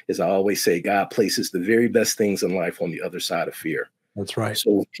it, is I always say, God places the very best things in life on the other side of fear. That's right.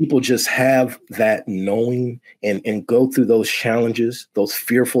 So people just have that knowing and go through those challenges, those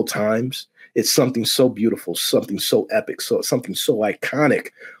fearful times. It's something so beautiful, something so epic, so something so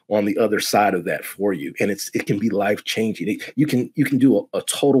iconic on the other side of that for you. And it can be life-changing. You can do a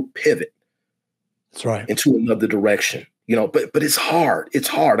total pivot. That's right. Into another direction. You know, but it's hard. It's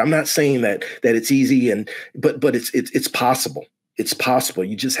hard. I'm not saying that it's easy but it's possible. It's possible.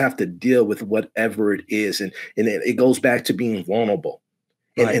 You just have to deal with whatever it is. And it goes back to being vulnerable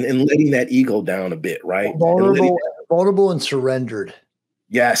and letting that ego down a bit, right? Vulnerable and surrendered.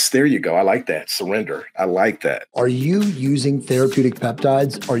 Yes, there you go. I like that. Surrender. I like that. Are you using therapeutic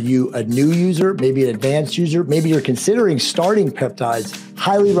peptides? Are you a new user, maybe an advanced user? Maybe you're considering starting peptides.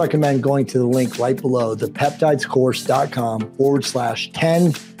 Highly recommend going to the link right below,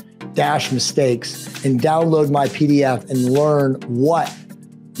 thepeptidescourse.com/10-mistakes and download my PDF and learn what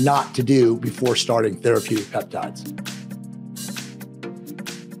not to do before starting therapeutic peptides.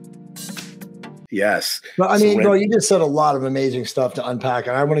 Yes. But I mean, bro, you just said a lot of amazing stuff to unpack.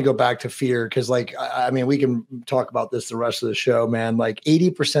 And I want to go back to fear because, like, I mean, we can talk about this the rest of the show, man. Like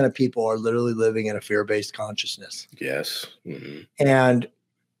 80% of people are literally living in a fear-based consciousness. Yes. Mm-hmm. And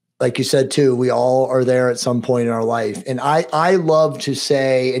like you said, too, we all are there at some point in our life. And I love to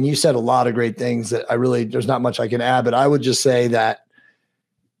say, and you said a lot of great things that there's not much I can add, but I would just say that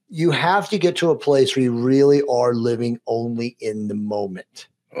you have to get to a place where you really are living only in the moment.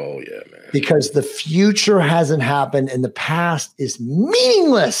 Oh, yeah, man. Because the future hasn't happened and the past is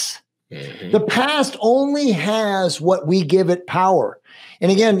meaningless. Mm-hmm. The past only has what we give it power. And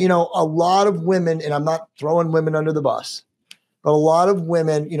again, you know, a lot of women, and I'm not throwing women under the bus, but a lot of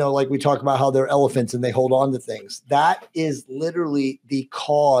women, you know, like we talk about how they're elephants and they hold on to things. That is literally the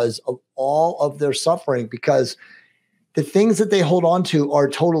cause of all of their suffering because the things that they hold on to are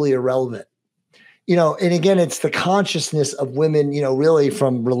totally irrelevant. You know, and again, it's the consciousness of women, you know, really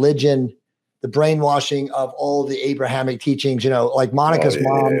from religion, the brainwashing of all the Abrahamic teachings, you know, like Monica's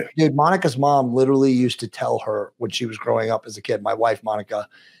mom, dude, Monica's mom literally used to tell her when she was growing up as a kid, my wife, Monica,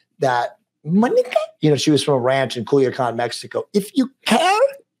 that Monica, you know, she was from a ranch in Culiacan, Mexico. If you care,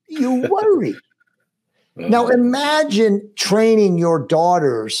 you worry. Now imagine training your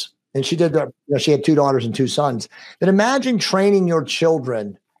daughters, and she did that, you know, she had 2 daughters and 2 sons, but imagine training your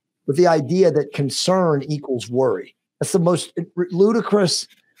children with the idea that concern equals worry. That's the most ludicrous,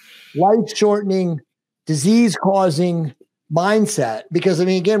 life-shortening, disease-causing mindset. Because, I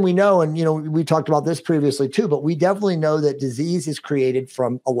mean, again, we know, and, you know, we talked about this previously too, but we definitely know that disease is created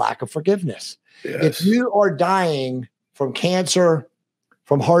from a lack of forgiveness. Yes. If you are dying from cancer,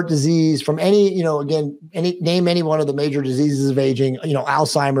 from heart disease, from any, you know, again, name any one of the major diseases of aging, you know,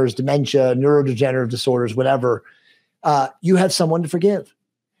 Alzheimer's, dementia, neurodegenerative disorders, whatever, you have someone to forgive.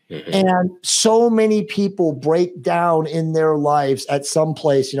 And so many people break down in their lives at some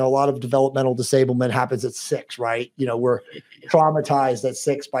place. You know, a lot of developmental disablement happens at 6, right? You know, we're traumatized at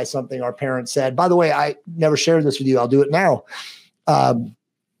 6 by something our parents said. By the way, I never shared this with you. I'll do it now.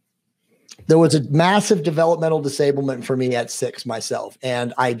 There was a massive developmental disablement for me at 6 myself.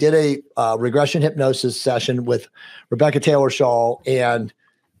 And I did a regression hypnosis session with Rebecca Taylor-Shaw, and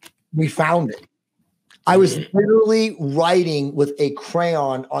we found it. I was literally writing with a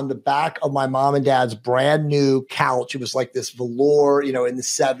crayon on the back of my mom and dad's brand new couch. It was like this velour, you know, in the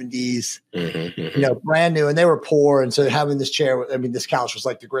 70s, you know, brand new. And they were poor. And so having this chair, I mean, this couch was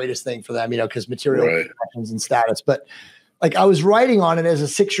like the greatest thing for them, you know, because material and status. But like I was writing on it as a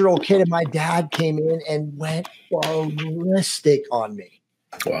 6-year-old kid, and my dad came in and went ballistic on me.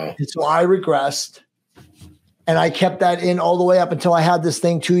 Wow. And so I regressed. And I kept that in all the way up until I had this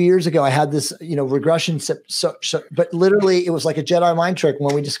thing 2 years ago. I had this, you know, regression. But literally, it was like a Jedi mind trick.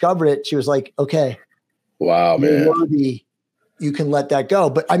 When we discovered it, she was like, okay. Wow, man. Worthy, you can let that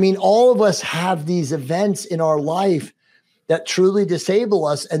go. But I mean, all of us have these events in our life that truly disable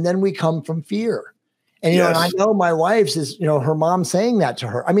us. And then we come from fear. And, you know, and I know my wife's is, you know, her mom saying that to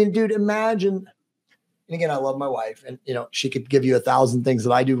her. I mean, dude, imagine. And again, I love my wife. And, you know, she could give you 1,000 things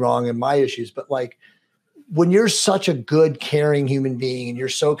that I do wrong and my issues. But like, when you're such a good, caring human being and you're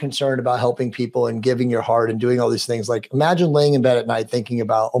so concerned about helping people and giving your heart and doing all these things, like imagine laying in bed at night thinking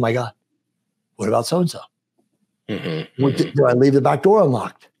about, oh my God, what about so-and-so? Do I leave the back door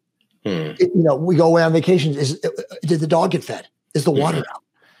unlocked? You know, we go away on vacation. Did the dog get fed? Is the water out?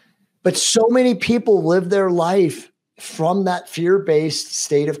 But so many people live their life from that fear-based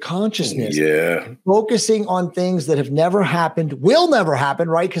state of consciousness, focusing on things that have never happened, will never happen,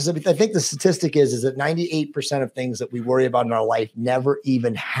 right? Because I think the statistic is that 98% of things that we worry about in our life never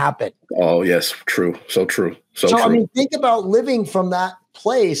even happen. Oh, yes, true. So true. So true. I mean, think about living from that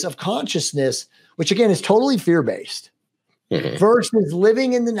place of consciousness, which again is totally fear-based, versus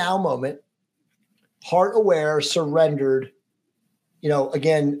living in the now moment, heart aware, surrendered, you know,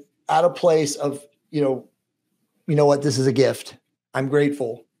 again, at a place of, you know what, this is a gift. I'm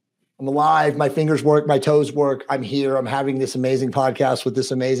grateful. I'm alive. My fingers work. My toes work. I'm here. I'm having this amazing podcast with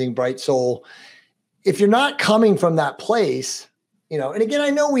this amazing bright soul. If you're not coming from that place, you know, and again, I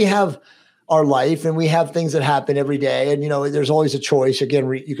know we have our life and we have things that happen every day. And, you know, there's always a choice. Again,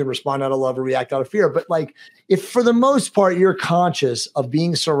 you can respond out of love or react out of fear. But like, if for the most part, you're conscious of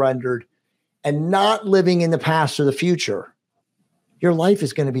being surrendered and not living in the past or the future, your life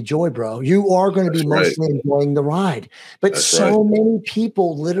is going to be joy, bro. You are going to be mostly enjoying the ride. But so many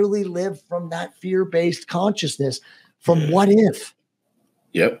people literally live from that fear-based consciousness from what if.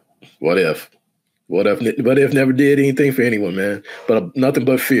 Yep. What if? What if never did anything for anyone, man? But nothing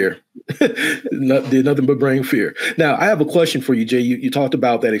but fear. Did nothing but bring fear. Now, I have a question for you, Jay. You talked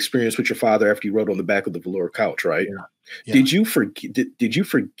about that experience with your father after you wrote on the back of the velour couch, right? Yeah. Yeah. Did you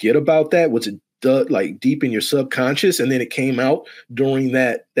forget about that? Was it like deep in your subconscious, and then it came out during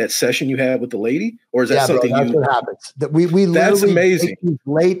that session you had with the lady, or is that something that's what happens? That we that's literally amazing.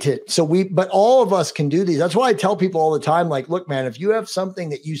 Latent. So but all of us can do these. That's why I tell people all the time, like, look, man, if you have something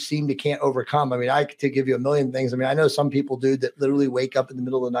that you seem to can't overcome, I mean, I could give you a million things. I mean, I know some people do that literally wake up in the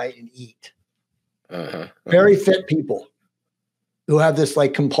middle of the night and eat. Very fit people who have this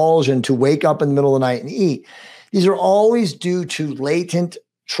like compulsion to wake up in the middle of the night and eat. These are always due to latent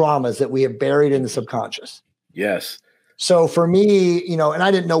traumas that we have buried in the subconscious. Yes. So for me, and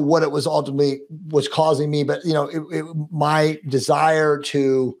I didn't know what it was ultimately was causing me, but my desire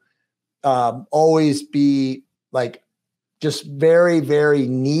to always be like just very, very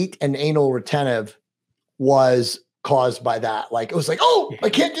neat and anal retentive was caused by that. Like it was like, oh, I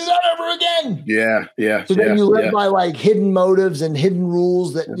can't do that ever again. Yeah, yeah. So then you live by like hidden motives and hidden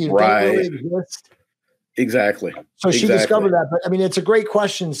rules that don't really exist. Exactly. So she discovered that. But I mean, it's a great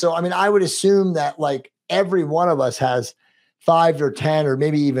question. So, I mean, I would assume that like every one of us has 5 or 10, or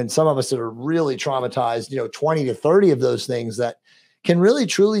maybe even some of us that are really traumatized, 20 to 30 of those things that can really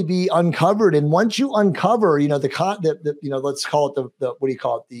truly be uncovered. And once you uncover, let's call it the what do you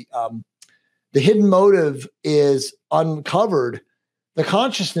call it? The hidden motive is uncovered. The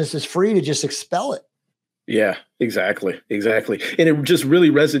consciousness is free to just expel it. Yeah, exactly. Exactly. And it just really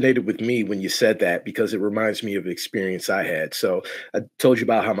resonated with me when you said that, because it reminds me of an experience I had. So I told you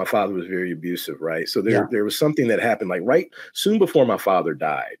about how my father was very abusive, right? So there was something that happened like right soon before my father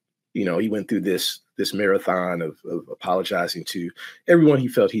died. He went through this marathon of apologizing to everyone he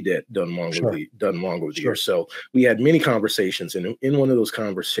felt he done wrong over the years. So we had many conversations, and in one of those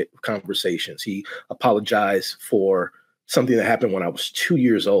conversations, he apologized for something that happened when I was 2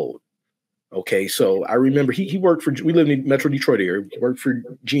 years old. Okay, so I remember we lived in Metro Detroit area, worked for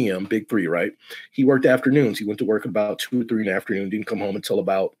GM, Big Three, right? He worked afternoons. He went to work about 2 or 3 in the afternoon, didn't come home until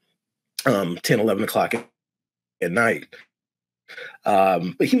about 10, 11 o'clock at night.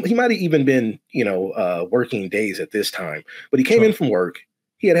 But he might have even been, working days at this time. But he came in from work.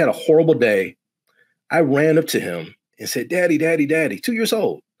 He had a horrible day. I ran up to him and said, Daddy, Daddy, Daddy, 2 years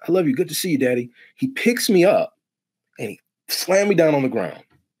old. I love you. Good to see you, Daddy. He picks me up and he slammed me down on the ground,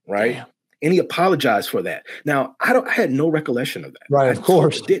 right? Damn. And he apologized for that. Now, I had no recollection of that. Right, of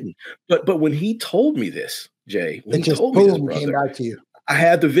course. I didn't. But when he told me this, Jay, when he told me this, brother, came back to you. I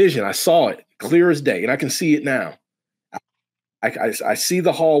had the vision. I saw it clear as day, and I can see it now. I see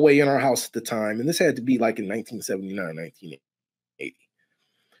the hallway in our house at the time, and this had to be like in 1979, 1980,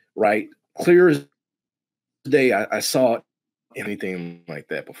 right? Clear as day, I saw anything like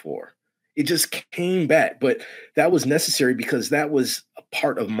that before. It just came back, but that was necessary because that was a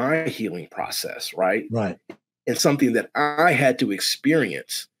part of my healing process, right? Right. And something that I had to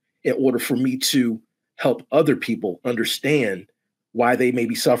experience in order for me to help other people understand why they may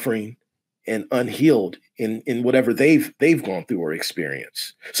be suffering and unhealed in whatever they've gone through or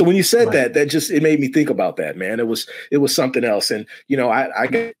experienced. So when you said that it made me think about that, man. It was something else. And,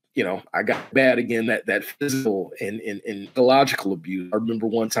 I got bad again, that physical and psychological abuse. I remember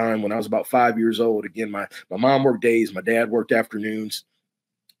one time when I was about 5 years old, again, my mom worked days, my dad worked afternoons,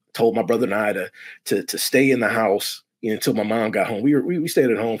 told my brother and I to stay in the house until my mom got home. We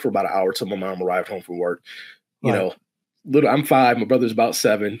stayed at home for about an hour till my mom arrived home from work. I'm 5, my brother's about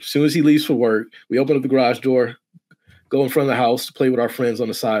 7. As soon as he leaves for work, we open up the garage door, go in front of the house to play with our friends on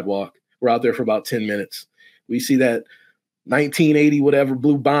the sidewalk. We're out there for about 10 minutes. We see that 1980 whatever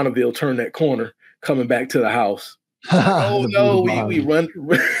blue Bonneville turn that corner coming back to the house. Oh no, we run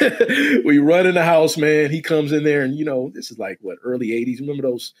we run in the house, man. He comes in there, and this is like early 80s. Remember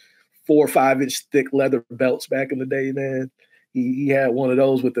those 4 or 5 inch thick leather belts back in the day, man? He had one of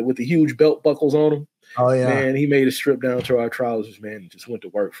those with the huge belt buckles on them. Oh yeah. Man, he made us strip down to our trousers, man, and just went to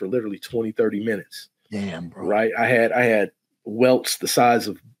work for literally 20, 30 minutes. Damn, bro. Right. I had welts the size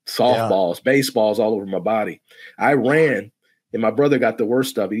of softballs, baseballs all over my body. I ran, and my brother got the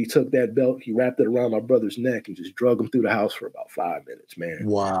worst of it. He took that belt, he wrapped it around my brother's neck and just drug him through the house for about 5 minutes, man.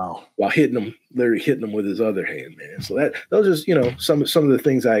 Wow. While literally hitting him with his other hand, man. So those are, some of the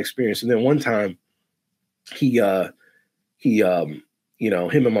things I experienced. And then one time he him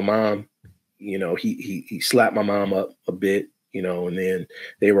and my mom, he slapped my mom up a bit, and then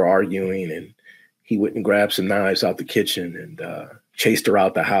they were arguing, and he went and grabbed some knives out the kitchen and chased her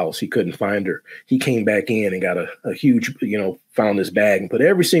out the house. He couldn't find her. He came back in and got a huge, found this bag and put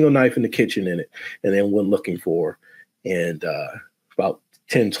every single knife in the kitchen in it, and then went looking for her. And about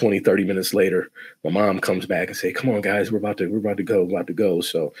 10, 20, 30 minutes later, my mom comes back and say, "Come on, guys, we're about to go.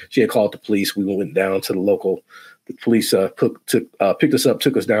 So she had called the police. We went down to the police picked us up,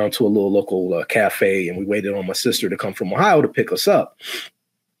 took us down to a little local cafe, and we waited on my sister to come from Ohio to pick us up.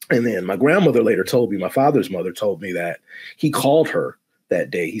 And then my grandmother later told me, my father's mother told me that he called her that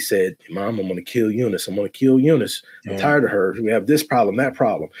day. He said, "Mom, I'm going to kill Eunice. I'm going to kill Eunice. I'm tired of her. We have this problem, that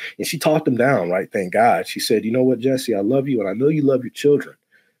problem." And she talked him down, right? Thank God. She said, "You know what, Jesse, I love you. And I know you love your children.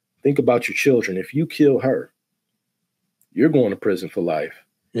 Think about your children. If you kill her, you're going to prison for life.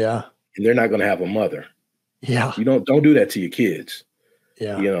 Yeah. And they're not going to have a mother. Yeah. You don't do that to your kids."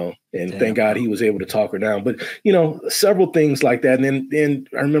 Yeah. And thank God he was able to talk her down. But, several things like that. And then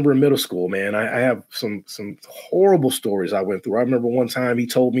I remember in middle school, man, I have some horrible stories I went through. I remember one time he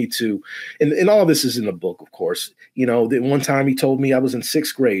told me to, and all this is in the book, of course, that one time he told me I was in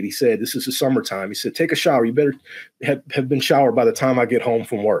 6th grade. He said, "This is the summertime." He said, "Take a shower. You better have been showered by the time I get home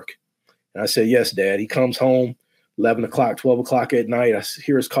from work." And I said, "Yes, Dad." He comes home 11 o'clock, 12 o'clock at night. I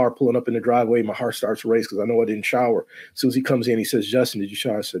hear his car pulling up in the driveway. My heart starts to race because I know I didn't shower. As soon as he comes in, he says, "Justin, did you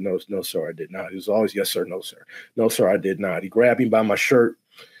shower?" I said, No, sir, I did not." He was always, "Yes, sir. No, sir. No, sir, I did not." He grabbed me by my shirt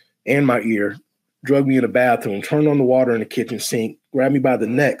and my ear, drugged me in the bathroom, turned on the water in the kitchen sink, grabbed me by the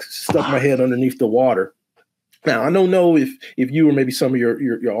neck, stuck my head underneath the water. Now, I don't know if you or maybe some of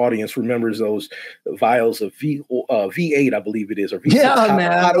your audience remembers those vials of V8, I believe it is, or V6,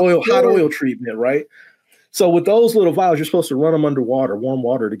 hot oil treatment, right? So with those little vials, you're supposed to run them under water, warm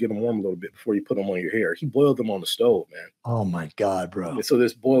water, to get them warm a little bit before you put them on your hair. He boiled them on the stove, man. Oh my God, bro. And so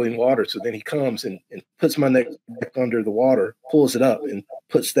there's boiling water. So then he comes and puts my neck under the water, pulls it up, and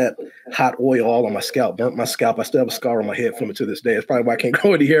puts that hot oil all on my scalp, burnt my scalp. I still have a scar on my head from it to this day. It's probably why I can't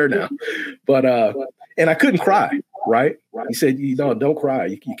grow any hair now. But and I couldn't cry, right? He said, "Don't cry.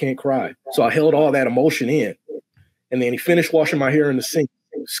 You can't cry." So I held all that emotion in. And then he finished washing my hair in the sink,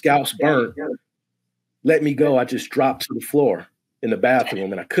 scalp's burnt. Let me go. I just dropped to the floor in the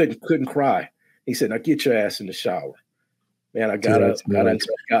bathroom, and I couldn't cry. He said, "Now get your ass in the shower." Man, I got up, got in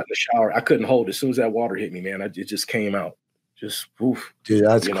the shower. I couldn't hold it. As soon as that water hit me, man, it just came out. Just woof. Dude,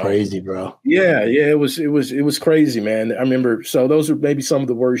 that's crazy, bro. Yeah, it was crazy, man. I remember. So those are maybe some of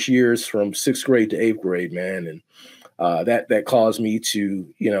the worst years from 6th grade to 8th grade, man, and that caused me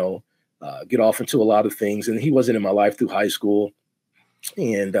to get off into a lot of things. And he wasn't in my life through high school.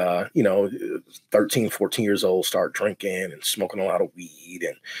 And, 13, 14 years old, start drinking and smoking a lot of weed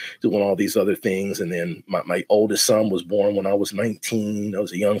and doing all these other things. And then my oldest son was born when I was 19. I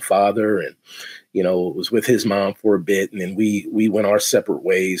was a young father and, was with his mom for a bit. And then we went our separate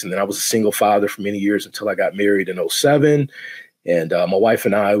ways. And then I was a single father for many years until I got married in 2007. And my wife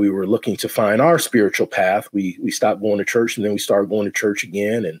and I, we were looking to find our spiritual path. We stopped going to church, and then we started going to church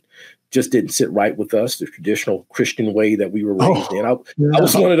again, and just didn't sit right with us, the traditional Christian way that we were raised in. I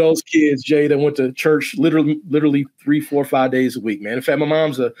was one of those kids, Jay, that went to church literally 3, 4, 5 days a week, man. In fact, my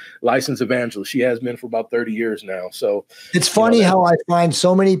mom's a licensed evangelist. She has been for about 30 years now. So it's funny how I find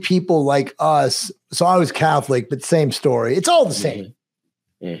so many people like us. So I was Catholic, but same story. It's all the same.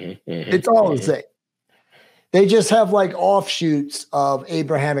 It's all the same. They just have like offshoots of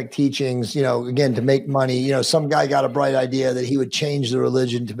Abrahamic teachings, again, to make money. Some guy got a bright idea that he would change the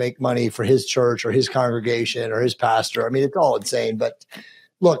religion to make money for his church or his congregation or his pastor. I mean, it's all insane. But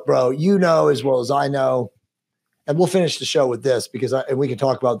look, bro, as well as I know, and we'll finish the show with this and we can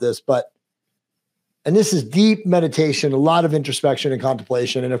talk about this, and this is deep meditation, a lot of introspection and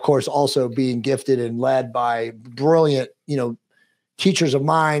contemplation. And of course, also being gifted and led by brilliant, teachers of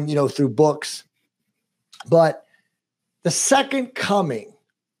mine, through books. But the second coming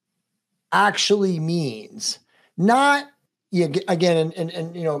actually means not, again,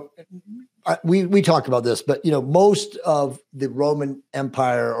 and we talked about this, but, most of the Roman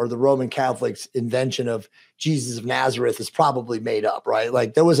Empire or the Roman Catholics' invention of Jesus of Nazareth is probably made up, right?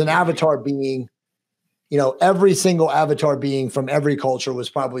 Like there was an avatar being, every single avatar being from every culture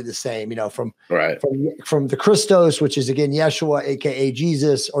was probably the same, from the Christos, which is again, Yeshua, AKA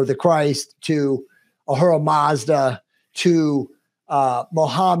Jesus, or the Christ, to Ahura Mazda, to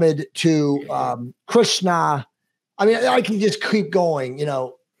Muhammad, to Krishna. I mean, I can just keep going,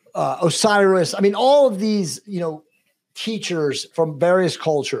 Osiris. I mean, all of these, teachers from various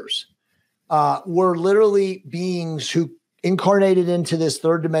cultures were literally beings who incarnated into this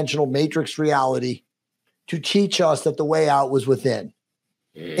third dimensional matrix reality to teach us that the way out was within.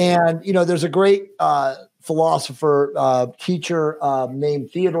 And, there's a great philosopher, teacher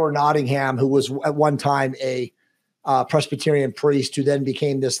named Theodore Nottingham, who was at one time a Presbyterian priest who then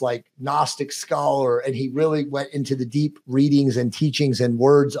became this like Gnostic scholar. And he really went into the deep readings and teachings and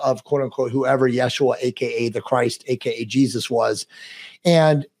words of quote unquote, whoever Yeshua, AKA the Christ, AKA Jesus was.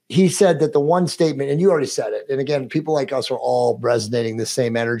 And he said that the one statement, and you already said it. And again, people like us are all resonating the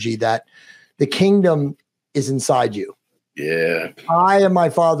same energy that the kingdom is inside you. Yeah. I and my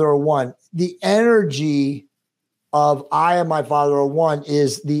Father are one. The energy of I and my Father are one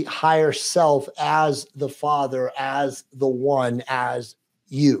is the higher self as the Father, as the one, as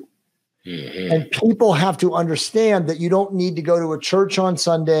you. Mm-hmm. And people have to understand that you don't need to go to a church on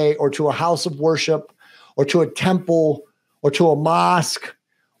Sunday or to a house of worship or to a temple or to a mosque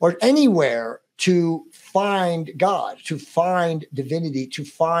or anywhere to find God, to find divinity, to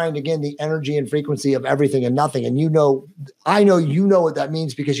find, again, the energy and frequency of everything and nothing. And I know you know what that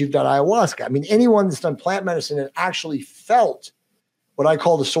means because you've done ayahuasca. I mean, anyone that's done plant medicine and actually felt what I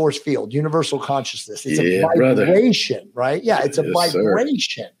call the source field, universal consciousness. It's a vibration, right? Yeah, it's a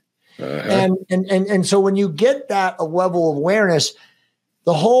vibration. Uh-huh. And so when you get that a level of awareness,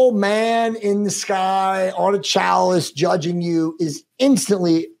 the whole man in the sky on a chalice judging you is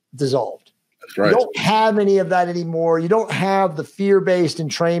instantly dissolved. That's right. You don't have any of that anymore. You don't have the fear-based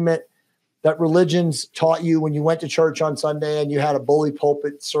entrainment that religions taught you when you went to church on Sunday and you had a bully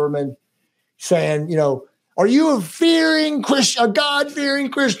pulpit sermon saying, are you a fearing Christian, a God-fearing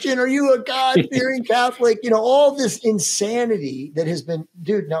Christian? Are you a God-fearing Catholic? All this insanity that has been,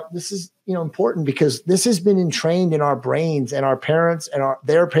 dude, now this is, important because this has been entrained in our brains and our parents and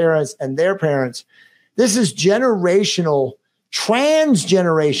their parents and their parents. This is generational,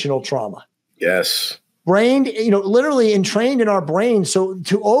 transgenerational trauma. Yes. Brain, literally entrained in our brains. So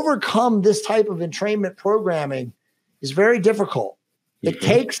to overcome this type of entrainment programming is very difficult. It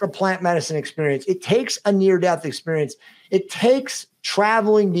takes a plant medicine experience. It takes a near-death experience. It takes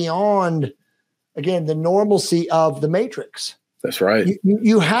traveling beyond, again, the normalcy of the matrix. That's right.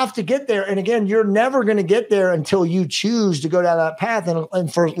 You have to get there. And again, you're never going to get there until you choose to go down that path.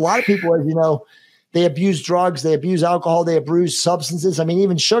 And for a lot of people, as you know, they abuse drugs, they abuse alcohol, they abuse substances. I mean,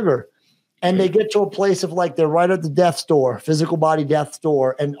 even sugar. And they get to a place of like, they're right at the death's door, physical body death's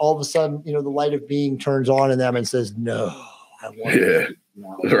door. And all of a sudden, the light of being turns on in them and says, no, I want to.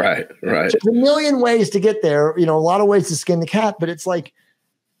 Right. There's a million ways to get there, a lot of ways to skin the cat, but it's like,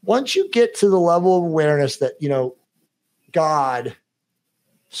 once you get to the level of awareness that, God,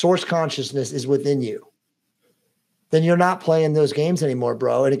 source consciousness is within you, then you're not playing those games anymore,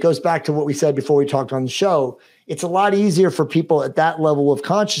 bro. And it goes back to what we said before we talked on the show. It's a lot easier for people at that level of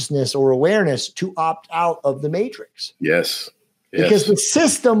consciousness or awareness to opt out of the matrix. Yes. Because the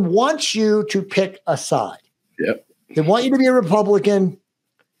system wants you to pick a side. Yep. They want you to be a Republican.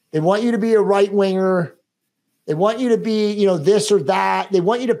 They want you to be a right winger. They want you to be, this or that. They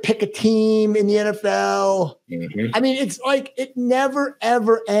want you to pick a team in the NFL. Mm-hmm. I mean, it's like it never,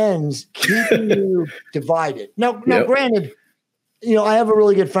 ever ends keeping you divided. Now, granted, I have a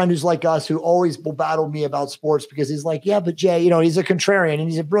really good friend who's like us who always will battle me about sports because he's like, yeah, but Jay, he's a contrarian and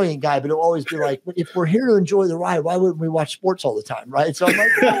he's a brilliant guy, but he'll always be like, but if we're here to enjoy the ride, why wouldn't we watch sports all the time? Right. So I'm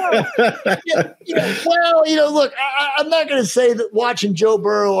like, look, I'm not going to say that watching Joe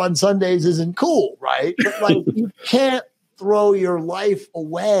Burrow on Sundays isn't cool. Right. But like, you can't throw your life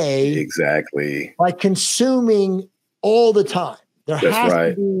away. Exactly. By consuming all the time. There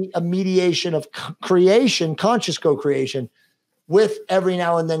has to be a mediation of creation, conscious co-creation, with every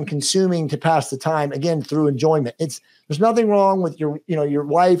now and then consuming to pass the time, again, through enjoyment. There's nothing wrong with your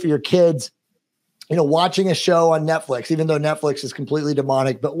wife or your kids, watching a show on Netflix, even though Netflix is completely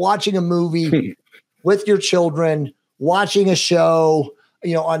demonic, but watching a movie with your children, watching a show,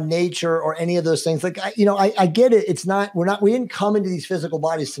 on nature or any of those things. Like, I get it. We didn't come into these physical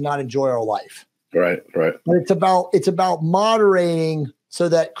bodies to not enjoy our life. Right. But it's about moderating so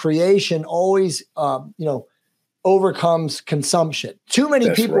that creation always, overcomes consumption. Too many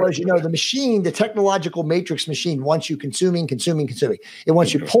people, as you know, the technological matrix machine wants you consuming. It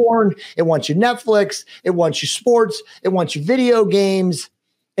wants you porn. It wants you Netflix. It wants you sports. It wants you video games.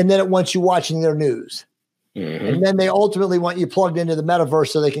 And then it wants you watching their news. Mm-hmm. And then they ultimately want you plugged into the metaverse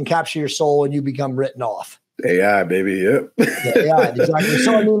so they can capture your soul and you become written off. AI, baby. Yep. AI, exactly.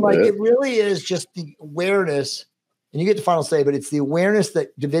 So, I mean, it really is just the awareness, and you get the final say, but it's the awareness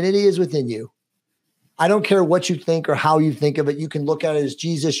that divinity is within you. I don't care what you think or how you think of it. You can look at it as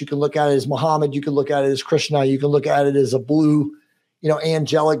Jesus. You can look at it as Muhammad. You can look at it as Krishna. You can look at it as a blue,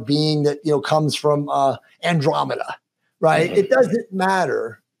 angelic being that, comes from Andromeda, right? Mm-hmm. It doesn't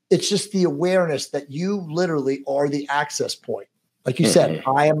matter. It's just the awareness that you literally are the access point. Like you said,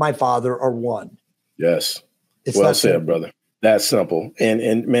 I and my Father are one. Yes. Well said, brother. That's simple.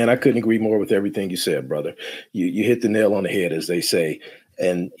 And man, I couldn't agree more with everything you said, brother. You hit the nail on the head, as they say.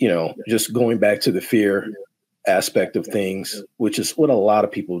 And, just going back to the fear aspect of things, which is what a lot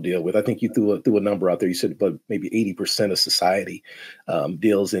of people deal with. I think you threw a number out there. You said, but maybe 80% of society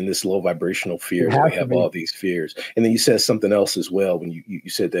deals in this low vibrational fear. We have all these fears. And then you said something else as well when you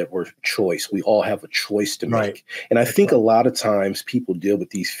said that word choice. We all have a choice to make. And I think a lot of times people deal with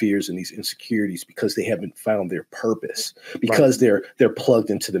these fears and these insecurities because they haven't found their purpose, because they're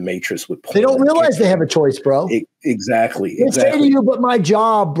plugged into the matrix with porn. They don't realize they have a choice, bro. Exactly. They say to you, but my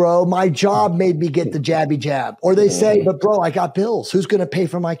job, bro, my job made me get the jabby jab. Or they say, but bro, I got bills. Who's going to pay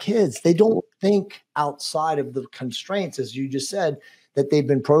for my kids? They don't think outside of the constraints, as you just said, that they've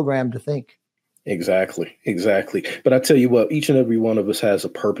been programmed to think. Exactly. But I tell you what, each and every one of us has a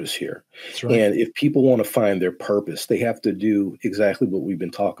purpose here. Right. And if people want to find their purpose, they have to do exactly what we've been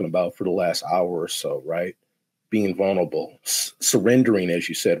talking about for the last hour or so, right? Being vulnerable, surrendering, as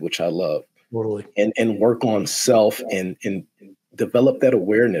you said, which I love. Totally. And work on self and develop that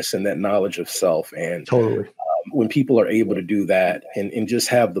awareness and that knowledge of self. And totally. When people are able to do that and just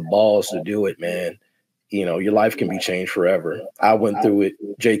have the balls to do it, man, your life can be changed forever. I went through it.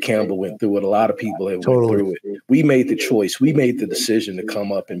 Jay Campbell went through it. A lot of people have went through it. We made the choice. We made the decision to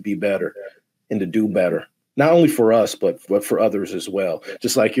come up and be better and to do better. Not only for us, but for others as well.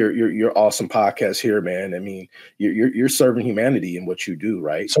 Just like your awesome podcast here, man. I mean, you're serving humanity in what you do,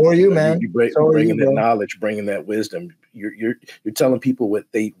 right? So are you, man. You're bringing that knowledge, bringing that wisdom. You're telling people what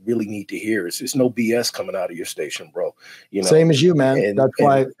they really need to hear. It's no BS coming out of your station, bro. Same as you, man.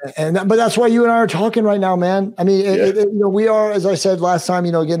 But that's why you and I are talking right now, man. I mean, we are, as I said last time,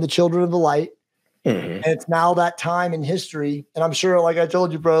 again, the children of the light. Mm-hmm. And it's now that time in history. And I'm sure, like I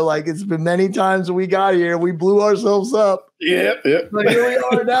told you, bro, like it's been many times when we got here, we blew ourselves up. Yeah. But here we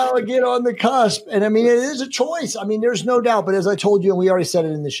are now again on the cusp. And I mean, it is a choice. I mean, there's no doubt. But as I told you, and we already said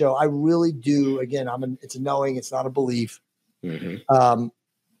it in the show, I really do. Again, it's a knowing, it's not a belief. Mm-hmm.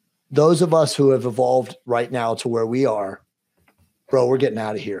 Those of us who have evolved right now to where we are, bro, we're getting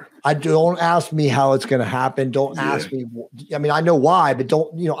out of here. Don't ask me how it's going to happen. Don't ask me. I mean, I know why, but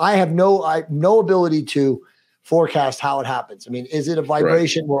I have no ability to forecast how it happens. I mean, is it a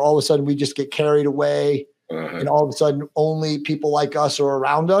vibration where all of a sudden we just get carried away and all of a sudden only people like us are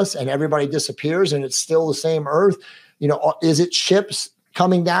around us and everybody disappears and it's still the same earth? Is it ships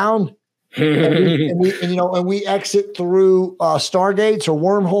coming down? and we exit through stargates or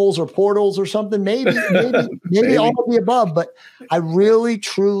wormholes or portals or something, maybe all of the above. But I really,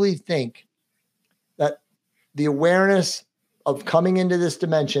 truly think that the awareness of coming into this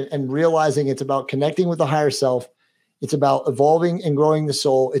dimension and realizing it's about connecting with the higher self, it's about evolving and growing the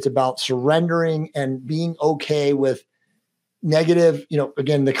soul, it's about surrendering and being okay with negative,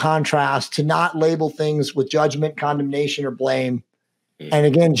 again, the contrast, to not label things with judgment, condemnation, or blame. And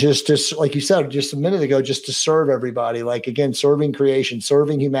again, just like you said just a minute ago, just to serve everybody, like, again, serving creation,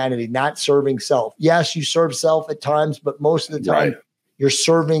 serving humanity, not serving self. Yes, you serve self at times, but most of the time you're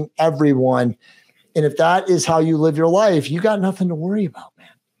serving everyone. And if that is how you live your life, you got nothing to worry about, man.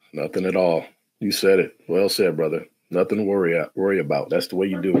 Nothing at all. You said it. Well said, brother. Nothing to worry about. That's the way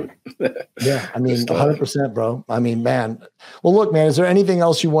you do it. Yeah, I mean, 100%, bro. I mean, man. Well, look, man, is there anything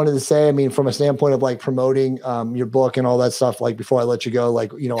else you wanted to say? I mean, from a standpoint of like promoting your book and all that stuff, like before I let you go,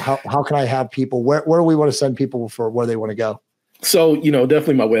 like, how can I have people, where do we want to send people for where they want to go? So,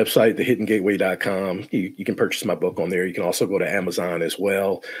 definitely my website, thehiddengateway.com. You can purchase my book on there. You can also go to Amazon as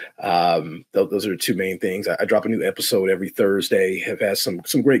well. Those are the two main things. I drop a new episode every Thursday. Have had some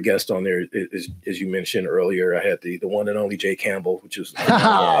great guests on there. As you mentioned earlier, I had the one and only Jay Campbell, which is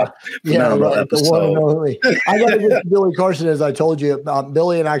the one and only. I got to get Billy Carson, as I told you.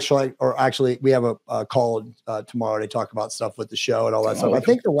 Billy and actually, we have a call tomorrow to talk about stuff with the show and all that stuff. Okay. I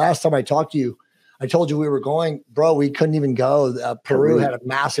think the last time I talked to you, I told you we were going, bro. We couldn't even go. Peru had a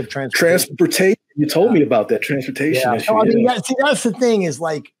massive transportation. You told me about that transportation issue. I mean, that's the thing is,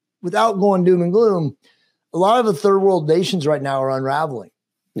 like, without going doom and gloom, a lot of the third world nations right now are unraveling.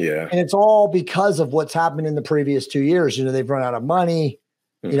 Yeah. And it's all because of what's happened in the previous 2 years. They've run out of money,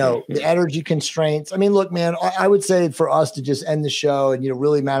 the energy constraints. I mean, look, man, I would say for us to just end the show and,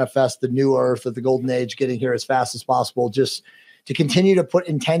 really manifest the new earth of the golden age, getting here as fast as possible, just to continue to put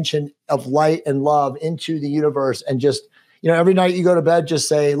intention of light and love into the universe. And just, every night you go to bed, just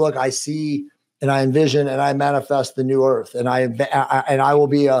say, look, I see and I envision and I manifest the new earth. And I will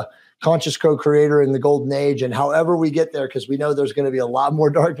be a conscious co-creator in the golden age. And however we get there, because we know there's going to be a lot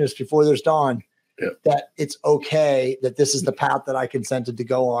more darkness before there's dawn, that it's okay, that this is the path that I consented to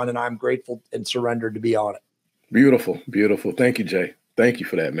go on. And I'm grateful and surrendered to be on it. Beautiful. Beautiful. Thank you, Jay. Thank you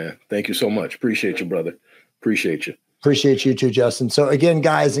for that, man. Thank you so much. Appreciate you, brother. Appreciate you. Appreciate you too, Jesston. So again,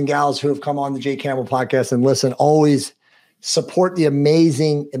 guys and gals who have come on the Jay Campbell podcast and listen, always support the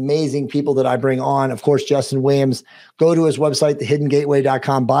amazing, amazing people that I bring on. Of course, Jesston Williams, go to his website,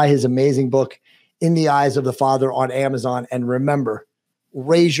 thehiddengateway.com, buy his amazing book, In the Eyes of the Father, on Amazon. And remember,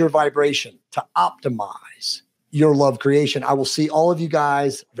 raise your vibration to optimize your love creation. I will see all of you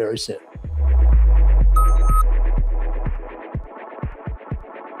guys very soon.